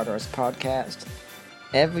Deeper Waters podcast.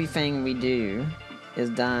 Everything we do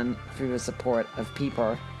is done through the support of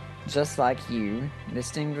people just like you,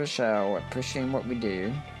 listening to the show, appreciating what we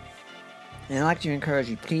do. And I'd like to encourage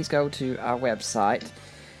you, please go to our website,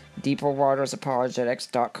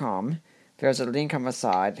 deeperwatersapologetics.com. There's a link on the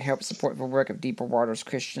side to help support the work of Deeper Waters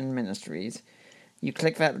Christian Ministries. You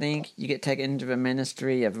click that link, you get taken into the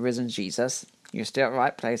ministry of risen Jesus. You're still at the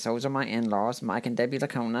right place. Those are my in-laws, Mike and Debbie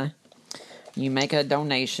Lacona. You make a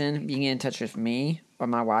donation, you get in touch with me, or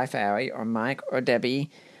my wife, Ari, or Mike, or Debbie,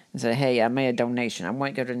 and say, hey, I made a donation. I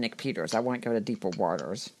won't go to Nick Peters. I won't go to Deeper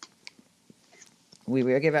Waters. We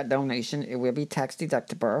will give that donation. It will be tax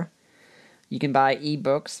deductible. You can buy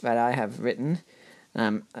ebooks that I have written.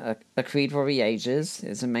 A Creed for the Ages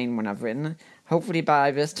is the main one I've written. Hopefully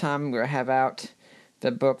by this time we'll have out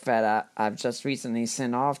the book that I've just recently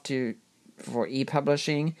sent off for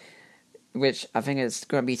e-publishing, which I think is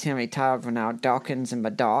going to be tentatively titled for now, Dawkins and the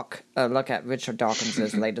Doc, a look at Richard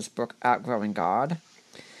Dawkins' latest book, Outgrowing God.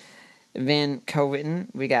 Then, co-written,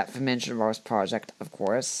 we got the Mention Wars Project, of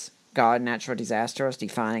course, God, Natural Disasters,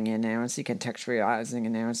 Defining Inerrancy, Contextualizing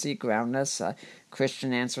Inerrancy, Groundless,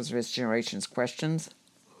 Christian Answers to This Generation's Questions.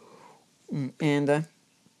 And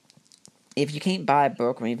if you can't buy a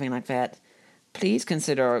book or anything like that, please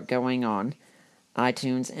consider going on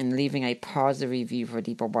iTunes and leaving a positive review for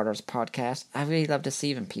Deeper Waters podcast. I really love to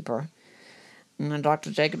see them, people. And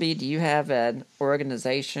Dr. Jacoby, do you have an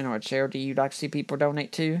organization or a charity you'd like to see people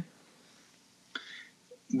donate to?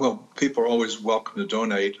 Well, people are always welcome to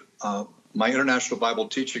donate. My International Bible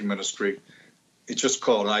Teaching Ministry, it's just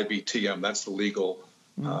called IBTM. That's the legal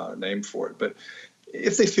name for it. But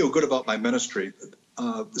if they feel good about my ministry,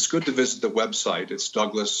 it's good to visit the website. It's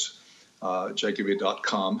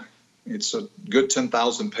douglasjacoby.com. It's a good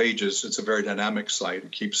 10,000 pages. It's a very dynamic site.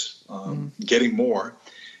 It keeps getting more.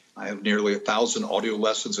 I have nearly 1,000 audio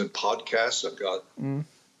lessons and podcasts. I've got,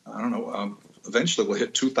 eventually we'll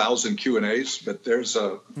hit 2,000 Q&As, but there's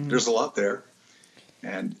a lot there.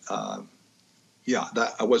 And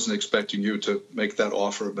that I wasn't expecting you to make that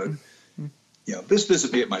offer, but just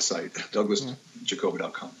visit me at my site,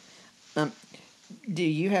 douglasjacoby.com. Do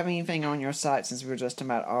you have anything on your site, since we were just talking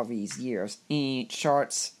about all these years, any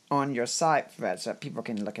charts on your site for that so that people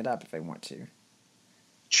can look it up if they want to?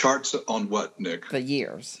 Charts on what, Nick? The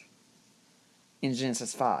years in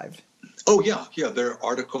Genesis 5. Oh, yeah. There are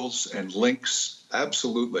articles and links.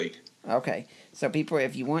 Absolutely. Okay. So, people,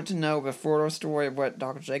 if you want to know the fuller story of what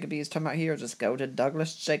Dr. Jacoby is talking about here, just go to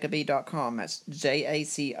douglasjacoby.com. That's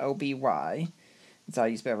Jacoby. That's how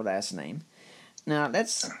you spell the last name. Now,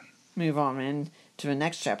 let's move on to the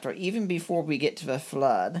next chapter. Even before we get to the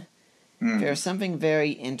flood, there's something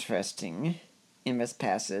very interesting in this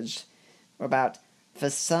passage about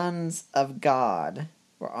the sons of God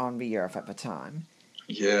were on the earth at the time.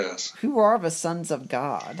 Yes. Who are the sons of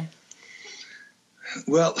God?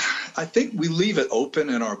 Well, I think we leave it open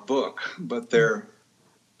in our book, but they're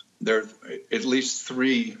there are at least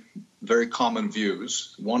three very common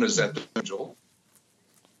views. One is that the angel,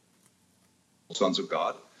 sons of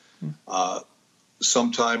God.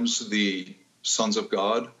 Sometimes the sons of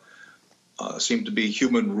God seem to be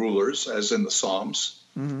human rulers, as in the Psalms.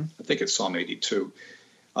 I think it's Psalm 82.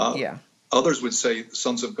 Others would say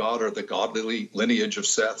sons of God are the godly lineage of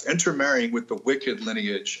Seth, intermarrying with the wicked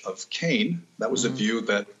lineage of Cain. That was a view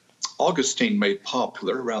that Augustine made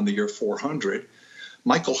popular around the year 400.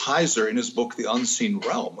 Michael Heiser, in his book, The Unseen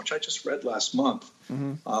Realm, which I just read last month,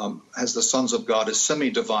 has the sons of God as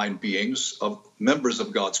semi-divine beings, of members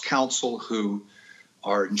of God's council who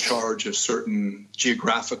are in charge of certain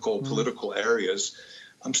geographical, political areas.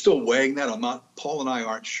 I'm still weighing that. Paul and I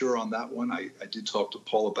aren't sure on that one. I did talk to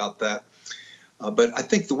Paul about that. But I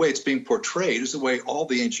think the way it's being portrayed is the way all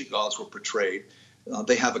the ancient gods were portrayed.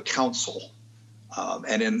 They have a council.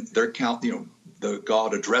 And in their count, the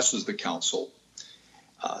god addresses the council.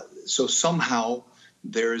 So somehow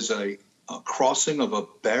there's a crossing of a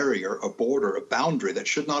barrier, a border, a boundary that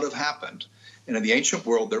should not have happened. And in the ancient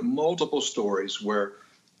world, there are multiple stories where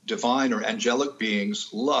divine or angelic beings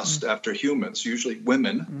lust after humans, usually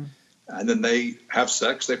women, and then they have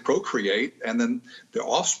sex, they procreate, and then their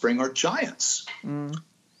offspring are giants.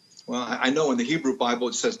 Well, I know in the Hebrew Bible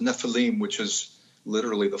it says Nephilim, which is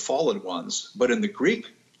literally the fallen ones. But in the Greek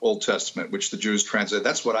Old Testament, which the Jews translate,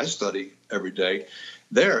 that's what I study every day.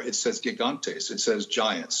 There it says gigantes, it says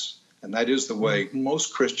giants. And that is the way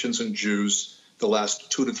most Christians and Jews the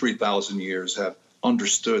last 2,000 to 3,000 years have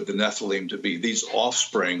understood the Nephilim to be these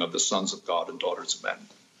offspring of the sons of God and daughters of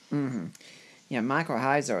men. Yeah, Michael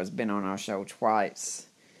Heiser has been on our show twice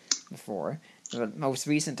before. The most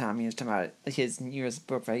recent time he was talking about his newest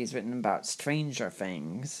book that he's written about Stranger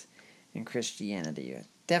Things in Christianity.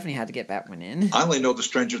 Definitely had to get that one in. I only know the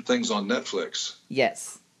Stranger Things on Netflix.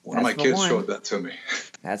 Yes. One of my kids showed that to me.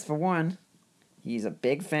 That's for one. He's a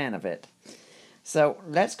big fan of it. So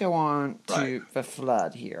let's go on to the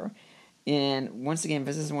flood here. And once again,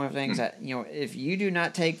 this is one of the things that, if you do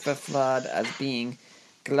not take the flood as being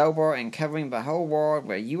global and covering the whole world,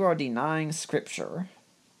 where you are denying Scripture.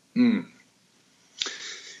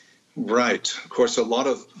 Right. Of course, a lot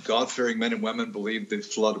of God-fearing men and women believe the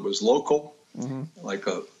flood was local, like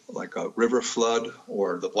a river flood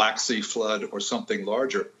or the Black Sea flood or something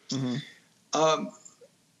larger.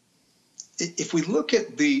 If we look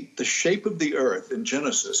at the shape of the earth in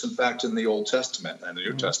Genesis, in fact, in the Old Testament and the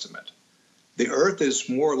New Testament, the earth is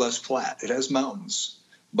more or less flat. It has mountains,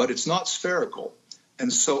 but it's not spherical.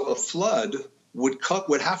 And so a flood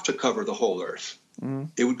would have to cover the whole earth.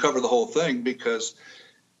 It would cover the whole thing because,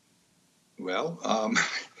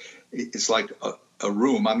 it's like a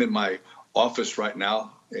room. I'm in my office right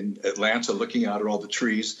now in Atlanta looking out at all the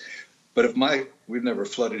trees. But we've never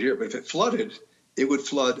flooded here, but if it flooded, it would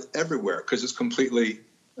flood everywhere because it's completely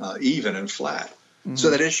even and flat. So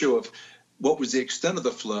that issue of what was the extent of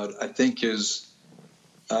the flood, I think is,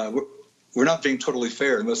 we're not being totally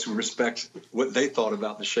fair unless we respect what they thought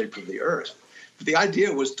about the shape of the earth. But the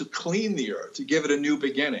idea was to clean the earth, to give it a new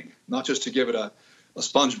beginning, not just to give it a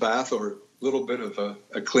sponge bath or a little bit of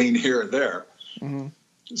a clean here and there.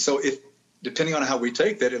 So depending on how we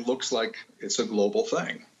take that, it looks like it's a global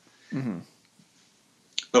thing.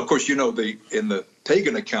 Now, of course, in the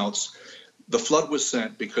pagan accounts, the flood was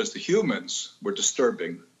sent because the humans were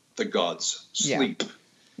disturbing the gods' sleep.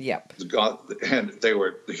 Yep.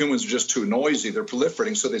 The humans were just too noisy. They're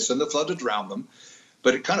proliferating, so they send the flood to drown them.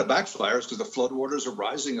 But it kind of backfires because the floodwaters are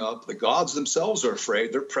rising up. The gods themselves are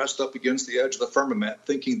afraid. They're pressed up against the edge of the firmament,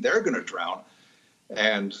 thinking they're going to drown.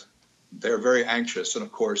 And they're very anxious and,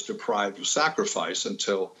 of course, deprived of sacrifice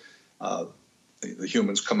until the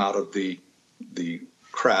humans come out of the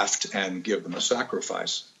craft and give them a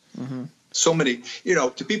sacrifice. So many,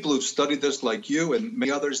 to people who've studied this like you and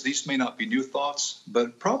many others, these may not be new thoughts,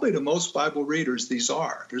 but probably to most Bible readers, these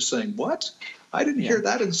are. They're saying, what? I didn't hear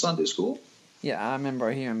that in Sunday school. Yeah, I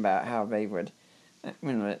remember hearing about how they would,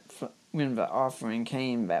 when the offering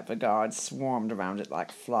came, that the gods swarmed around it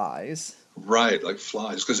like flies. Right, like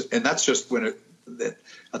flies. And that's just when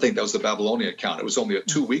I think that was the Babylonian account. It was only a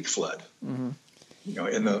 2-week flood. In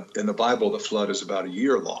the Bible, the flood is about a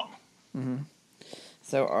year long.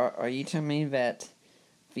 So are you telling me that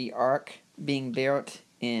the ark being built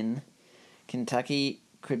in Kentucky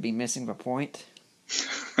could be missing the point?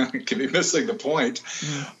 It could be missing the point.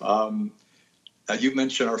 You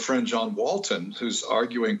mentioned our friend John Walton, who's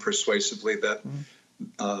arguing persuasively that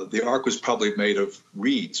the ark was probably made of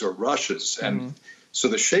reeds or rushes. And so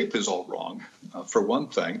the shape is all wrong, for one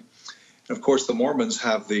thing. And of course, the Mormons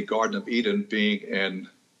have the Garden of Eden being in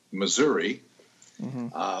Missouri.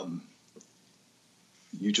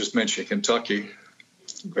 You just mentioned Kentucky.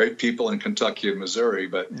 Great people in Kentucky and Missouri,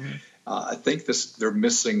 but I think they're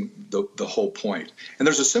missing the whole point. And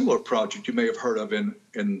there's a similar project you may have heard of in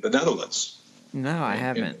the Netherlands. No, I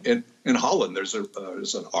haven't. In Holland, there's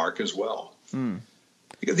an ark as well.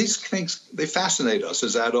 Because these things, they fascinate us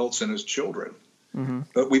as adults and as children.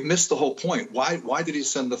 But we missed the whole point. Why did he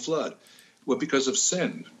send the flood? Well, because of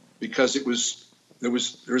sin. Because there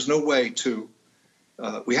was no way to.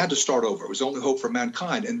 We had to start over. It was the only hope for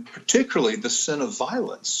mankind, and particularly the sin of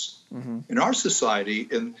violence. In our society,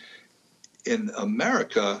 in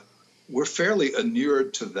America, we're fairly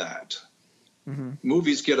inured to that.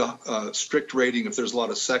 Movies get a strict rating if there's a lot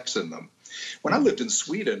of sex in them. When I lived in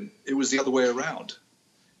Sweden, it was the other way around.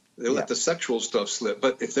 They let the sexual stuff slip.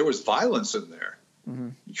 But if there was violence in there,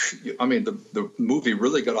 I mean, the movie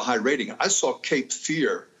really got a high rating. I saw Cape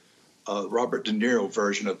Fear, Robert De Niro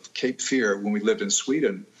version of Cape Fear when we lived in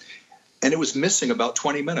Sweden, and it was missing about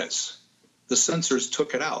 20 minutes. The censors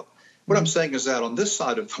took it out. What I'm saying is that on this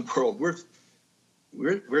side of the world, we're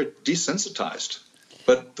desensitized.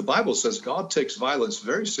 But the Bible says God takes violence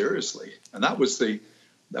very seriously, and that was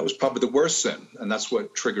probably the worst sin, and that's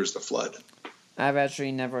what triggers the flood. I've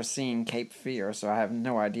actually never seen Cape Fear, so I have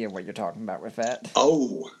no idea what you're talking about with that.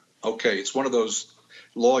 Oh, okay. It's one of those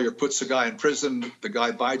lawyer puts a guy in prison, the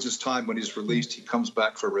guy bides his time. When he's released, he comes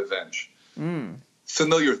back for revenge.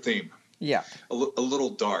 Familiar theme. Yeah. A little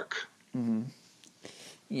dark.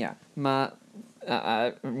 Yeah. One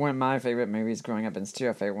of my favorite movies growing up, and still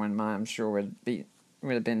a favorite one of mine, I'm sure would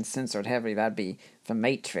have been censored heavily. That'd be the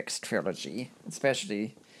Matrix trilogy,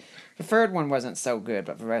 especially. The third one wasn't so good,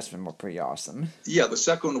 but the rest of them were pretty awesome. Yeah, the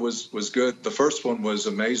second one was good. The first one was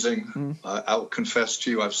amazing. I'll confess to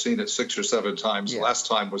you, I've seen it 6 or 7 times. The last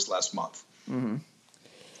time was last month.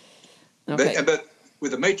 Okay. But with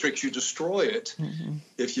the Matrix, you destroy it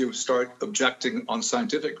if you start objecting on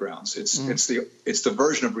scientific grounds. It's the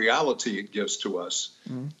version of reality it gives to us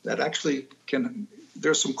that actually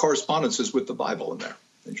there's some correspondences with the Bible in there,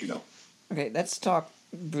 as you know. Okay, let's talk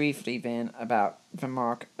briefly then about the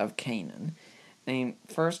mark of Canaan. I mean,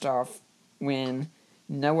 first off, when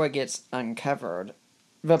Noah gets uncovered,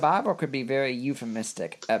 the Bible could be very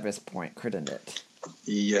euphemistic at this point, couldn't it?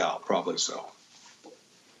 Yeah, probably so.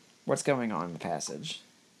 What's going on in the passage?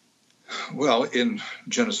 Well, in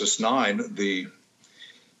Genesis 9, the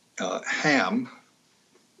Ham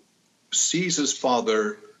sees his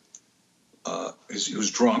father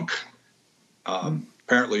who's drunk,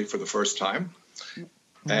 apparently for the first time.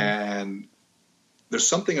 And there's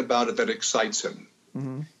something about it that excites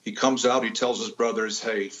him. He comes out, he tells his brothers,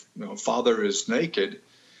 hey, father is naked.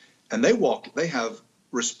 And they have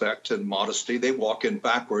respect and modesty. They walk in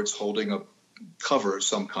backwards holding a cover of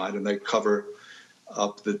some kind, and they cover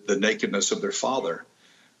up the nakedness of their father.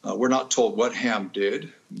 We're not told what Ham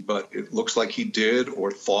did, but it looks like he did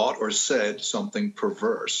or thought or said something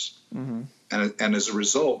perverse. And as a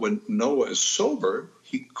result, when Noah is sober,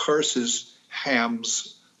 he curses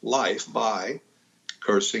Ham's life by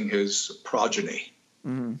cursing his progeny.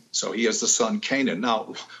 So he has the son Canaan.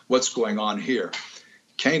 Now, what's going on here?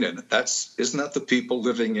 Canaan, isn't that the people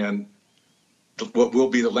living in what will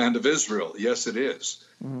be the land of Israel? Yes, it is.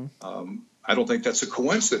 I don't think that's a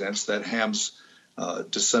coincidence that Ham's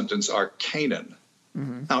descendants are Canaan.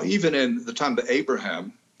 Now, even in the time of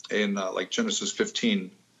Abraham, in like Genesis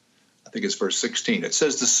 15, I think it's verse 16, it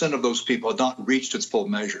says the sin of those people had not reached its full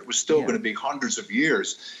measure. It was still going to be hundreds of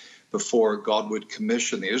years before God would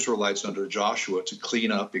commission the Israelites under Joshua to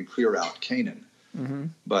clean up and clear out Canaan.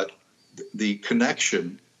 But the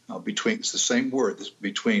connection it's the same word,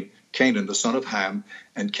 between Canaan, the son of Ham,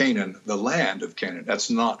 and Canaan, the land of Canaan. That's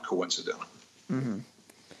not coincidental.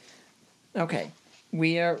 Okay,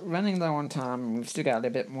 we are running low on time, and we've still got a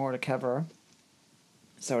little bit more to cover.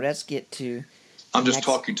 So let's get to... I'm just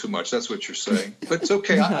talking too much. That's what you're saying. But it's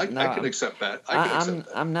okay. I can accept that.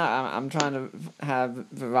 I'm trying to have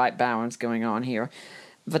the right balance going on here.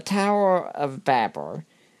 The Tower of Babel.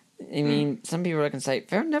 I mean, some people can say,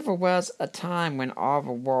 there never was a time when all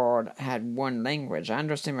the world had one language. I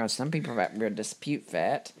understand there are some people that will dispute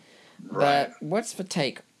that. Right. But what's the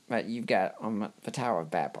take that you've got on the Tower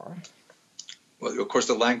of Babel? Well, of course,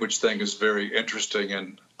 the language thing is very interesting.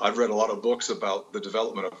 And I've read a lot of books about the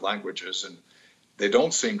development of languages, and they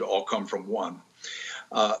don't seem to all come from one.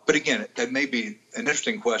 But again, that may be an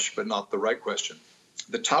interesting question, but not the right question.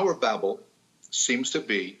 The Tower of Babel seems to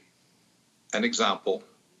be an example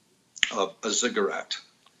of a ziggurat.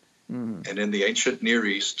 And in the ancient Near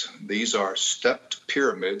East, these are stepped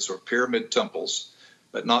pyramids or pyramid temples,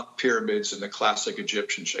 but not pyramids in the classic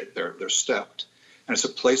Egyptian shape. They're stepped. And it's a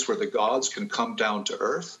place where the gods can come down to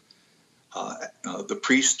earth The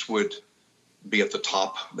priest would be at the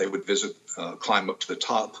top. They would climb up to the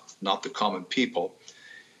top, not the common people.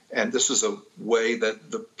 And this is a way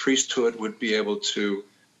that the priesthood would be able to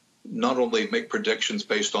not only make predictions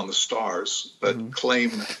based on the stars, but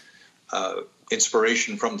claim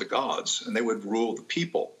inspiration from the gods, and they would rule the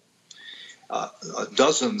people.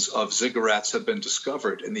 Dozens of ziggurats have been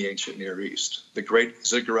discovered in the ancient Near East. The great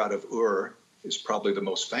ziggurat of Ur is probably the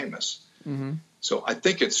most famous. So I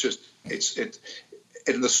think it's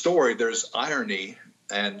in the story, there's irony,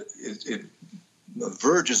 and it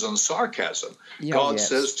verges on sarcasm. God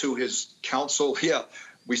says to his council,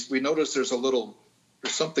 we notice there's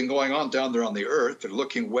something going on down there on the earth. They're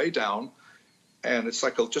looking way down, and it's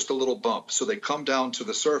like just a little bump. So they come down to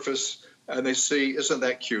the surface, and they see, isn't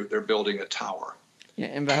that cute? They're building a tower. Yeah,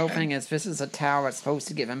 and the whole thing is, this is a tower that's supposed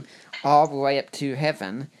to give him all the way up to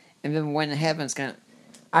heaven, and then when heaven's going to...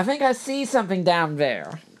 I think I see something down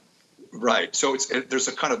there. Right. So there's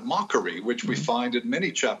a kind of mockery, which we find in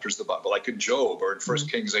many chapters of the Bible, like in Job or in 1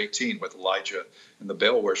 Kings 18 with Elijah and the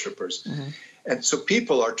Baal worshippers. And so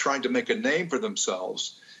people are trying to make a name for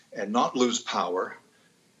themselves and not lose power.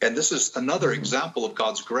 And this is another example of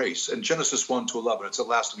God's grace. In Genesis 1-11, it's the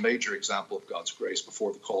last major example of God's grace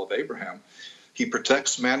before the call of Abraham. He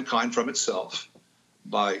protects mankind from itself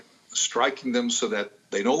by striking them so that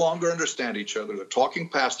they no longer understand each other. They're talking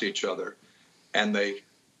past each other, and they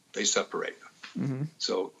separate.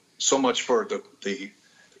 So much for the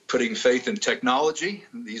putting faith in technology.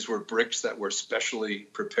 These were bricks that were specially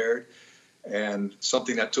prepared, and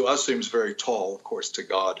something that to us seems very tall, of course, to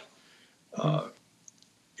God,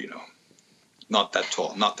 not that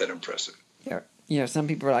tall, not that impressive. Yeah. Some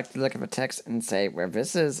people like to look at the text and say, well,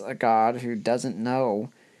 this is a God who doesn't know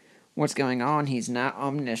what's going on. He's not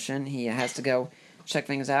omniscient. He has to go check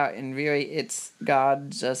things out, and really it's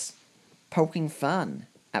God just poking fun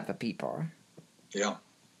at the people. Yeah.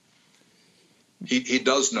 He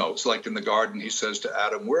does know. It's like in the garden, he says to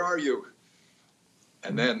Adam, where are you?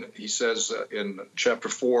 And then he says in chapter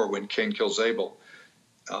 4, when Cain kills Abel,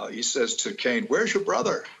 he says to Cain, where's your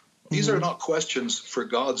brother? These are not questions for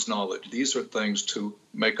God's knowledge. These are things to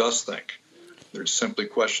make us think. They're simply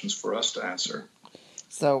questions for us to answer.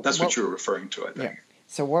 So that's what you're referring to, I think. Yeah.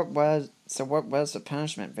 So what was the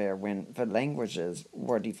punishment there when the languages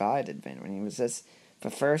were divided then? When was this the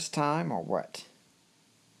first time or what?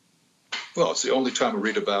 Well, it's the only time we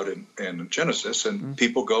read about it in Genesis, and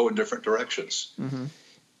people go in different directions.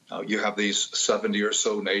 You have these 70 or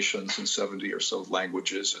so nations and 70 or so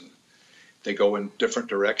languages, and they go in different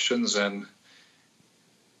directions. And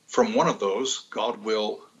from one of those, God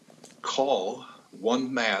will call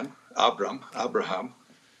one man, Abraham.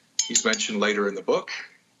 He's mentioned later in the book,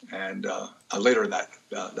 and later in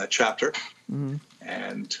that chapter,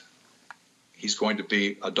 and he's going to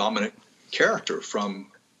be a dominant character from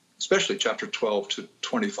especially chapter 12 to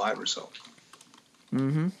 25 or so.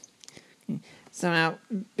 So now,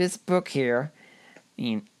 this book here, I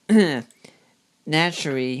mean,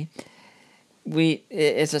 naturally,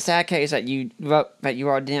 it's a sad case that you wrote, that you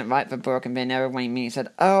all didn't write the book, and then everyone me said,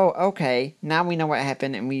 oh, okay, now we know what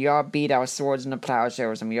happened, and we all beat our swords into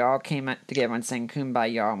plowshares, and we all came together and sang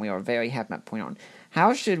Kumbaya, and we were very happy from that point on.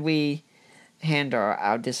 How should we handle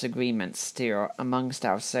our disagreements still amongst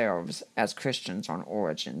ourselves as Christians on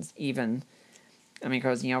origins? Even, I mean,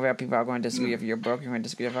 because, there are people who are going to disagree with your book, you're going to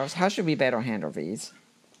disagree with ours. How should we better handle these?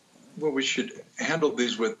 Well, we should handle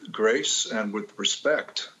these with grace and with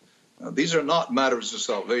respect. These are not matters of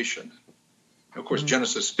salvation. Of course,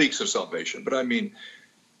 Genesis speaks of salvation, but I mean,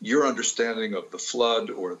 your understanding of the flood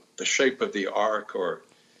or the shape of the ark or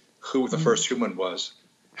who the first human was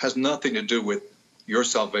has nothing to do with your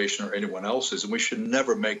salvation or anyone else's, and we should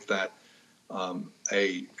never make that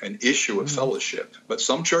an issue of fellowship. But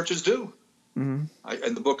some churches do. In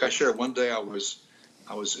the book I shared, one day I was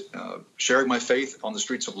sharing my faith on the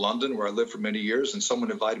streets of London, where I lived for many years, and someone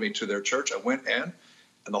invited me to their church. I went in,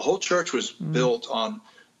 and the whole church was built on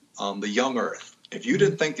the young earth. If you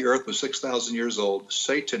didn't think the earth was 6,000 years old,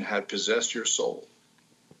 Satan had possessed your soul.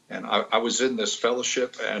 And I was in this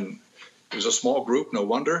fellowship, and it was a small group, no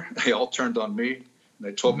wonder. They all turned on me, and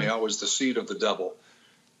they told me I was the seed of the devil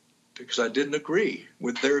because I didn't agree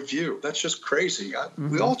with their view. That's just crazy.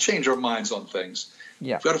 We all change our minds on things.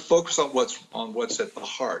 Yeah. We've got to focus on what's at the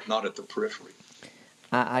heart, not at the periphery.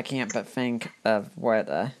 I can't but think of what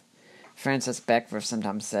Francis Beckwith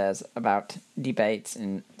sometimes says about debates,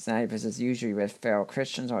 and this is usually with fellow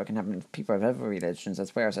Christians, or it can happen with people of other religions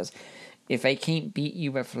as well. It says, if they can't beat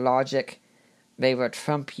you with logic, they will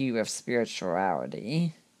trump you with spiritual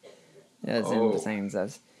spirituality. As in the sayings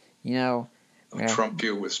of, trump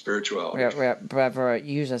you with spirituality. Brother,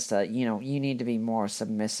 you just, you need to be more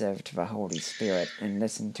submissive to the Holy Spirit and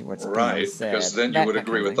listen to what's being said. Right, because then you would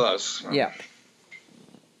agree with us. Yeah.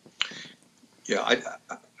 Yeah,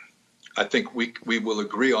 I think we will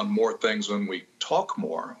agree on more things when we talk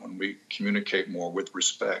more, when we communicate more with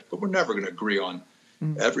respect, but we're never going to agree on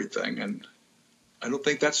everything, and I don't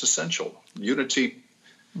think that's essential. Unity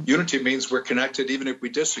means we're connected even if we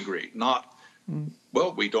disagree, not,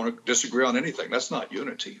 well, we don't disagree on anything. That's not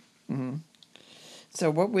unity. Mm-hmm.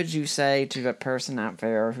 So what would you say to the person out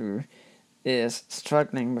there who is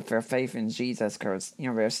struggling with their faith in Jesus? Because,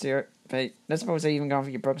 let's suppose they even go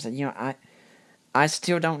through your book and say, I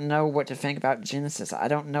still don't know what to think about Genesis. I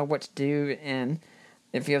don't know what to do, and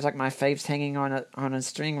it feels like my faith's hanging on a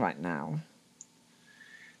string right now.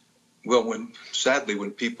 Well, sadly,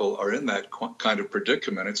 when people are in that kind of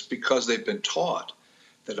predicament, it's because they've been taught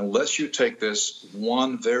that unless you take this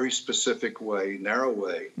one very specific way, narrow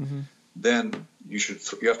way, then you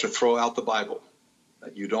have to throw out the Bible.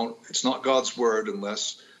 That it's not God's word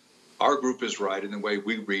unless our group is right in the way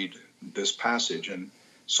we read this passage. And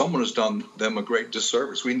someone has done them a great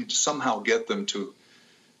disservice. We need to somehow get them to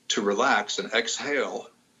relax and exhale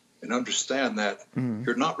and understand that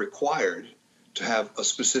you're not required to have a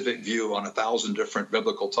specific view on 1,000 different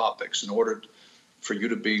biblical topics in order for you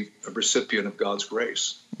to be a recipient of God's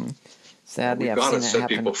grace. Sadly, We've got to set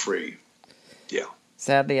people free. Yeah.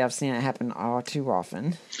 Sadly, I've seen it happen all too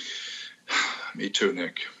often. Me too,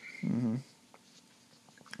 Nick.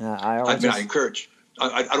 I encourage.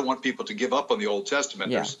 I don't want people to give up on the Old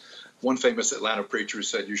Testament. Yeah. There's one famous Atlanta preacher who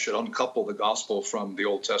said you should uncouple the gospel from the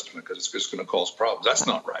Old Testament because it's just going to cause problems. That's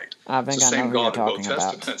not right. I think it's the I know same who you're God in both talking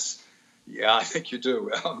about. Testaments. Yeah, I think you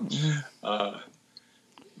do.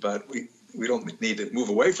 But we don't need to move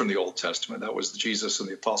away from the Old Testament. That was Jesus and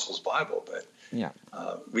the Apostles' Bible. But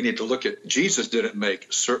we need to look at Jesus didn't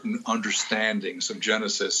make certain understandings of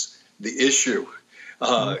Genesis the issue.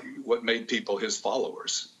 What made people his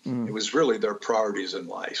followers. It was really their priorities in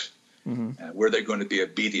life. Were they going to be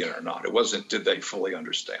obedient or not? It wasn't, did they fully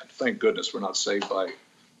understand? Thank goodness we're not saved by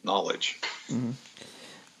knowledge.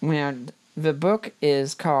 Well, the book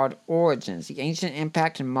is called Origins, The Ancient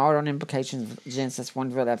Impact and Modern Implications of Genesis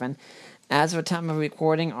 1-11. As of the time of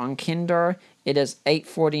recording on Kindle, it is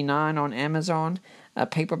 $8.49 on Amazon. A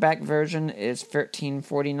paperback version is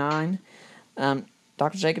 $13.49.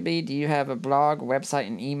 Dr. Jacoby, do you have a blog, website,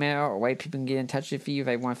 and email, or way people can get in touch with you if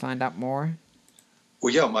they want to find out more?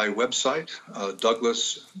 Well, yeah, my website,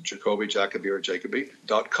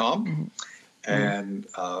 DouglasJacoby.com, and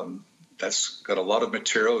that's got a lot of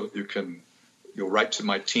material. You'll write to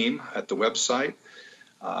my team at the website.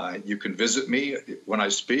 You can visit me when I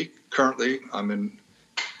speak. Currently, I'm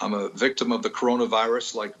a victim of the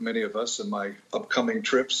coronavirus, like many of us, and my upcoming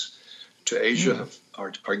trips to Asia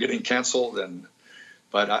are getting canceled.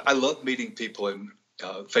 But I love meeting people in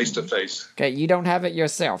face to face. Okay, you don't have it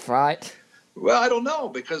yourself, right? Well, I don't know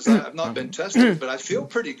because I've not been tested, but I feel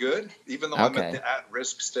pretty good, even though I'm at the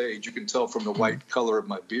at-risk stage. You can tell from the white color of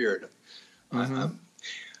my beard.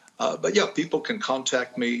 But yeah, people can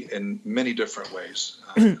contact me in many different ways.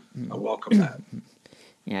 I welcome that.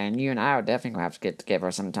 Yeah, and you and I are definitely going to have to get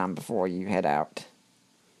together sometime before you head out.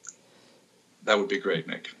 That would be great,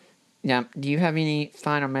 Nick. Yeah, do you have any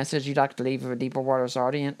final message you'd like to leave with a Deeper Waters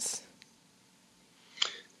audience?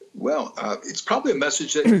 Well, it's probably a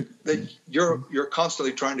message that you're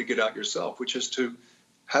constantly trying to get out yourself, which is to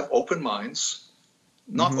have open minds,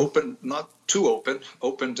 not too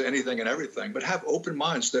open to anything and everything, but have open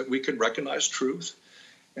minds that we can recognize truth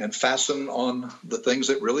and fasten on the things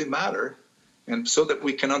that really matter, and so that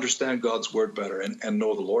we can understand God's word better and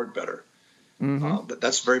know the Lord better.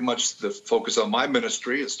 That's very much the focus of my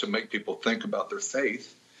ministry, is to make people think about their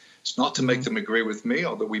faith. It's not to make them agree with me,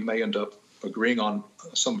 although we may end up agreeing on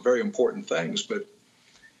some very important things, but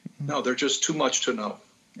no, there's just too much to know.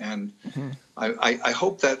 And I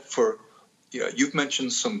hope that you've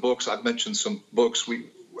mentioned some books, I've mentioned some books. I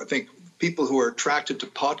think people who are attracted to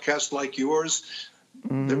podcasts like yours,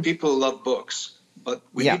 they're people who love books, but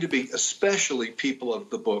we need to be especially people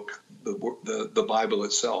of the book, the Bible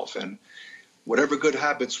itself. And whatever good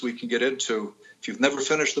habits we can get into, if you've never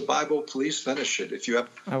finished the Bible, please finish it. If you have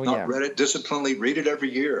not read it disciplinedly, read it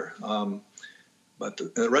every year. But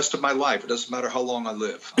the rest of my life, it doesn't matter how long I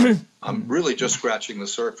live. I'm really just scratching the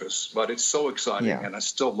surface, but it's so exciting, and I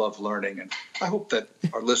still love learning, and I hope that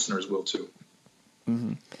our listeners will too.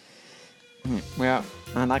 Well,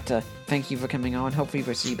 I'd like to thank you for coming on. Hopefully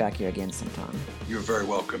we'll see you back here again sometime. You're very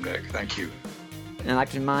welcome, Nick. Thank you. And I'd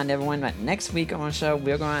like to remind everyone that next week on the show,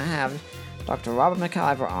 we're going to have Dr. Robert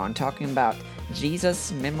McIver on, talking about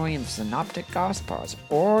Jesus' memory of synoptic gospels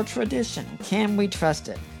or tradition? Can we trust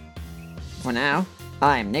it? For now,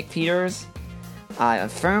 I am Nick Peters. I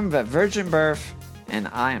affirm the virgin birth, and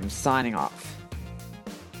I am signing off.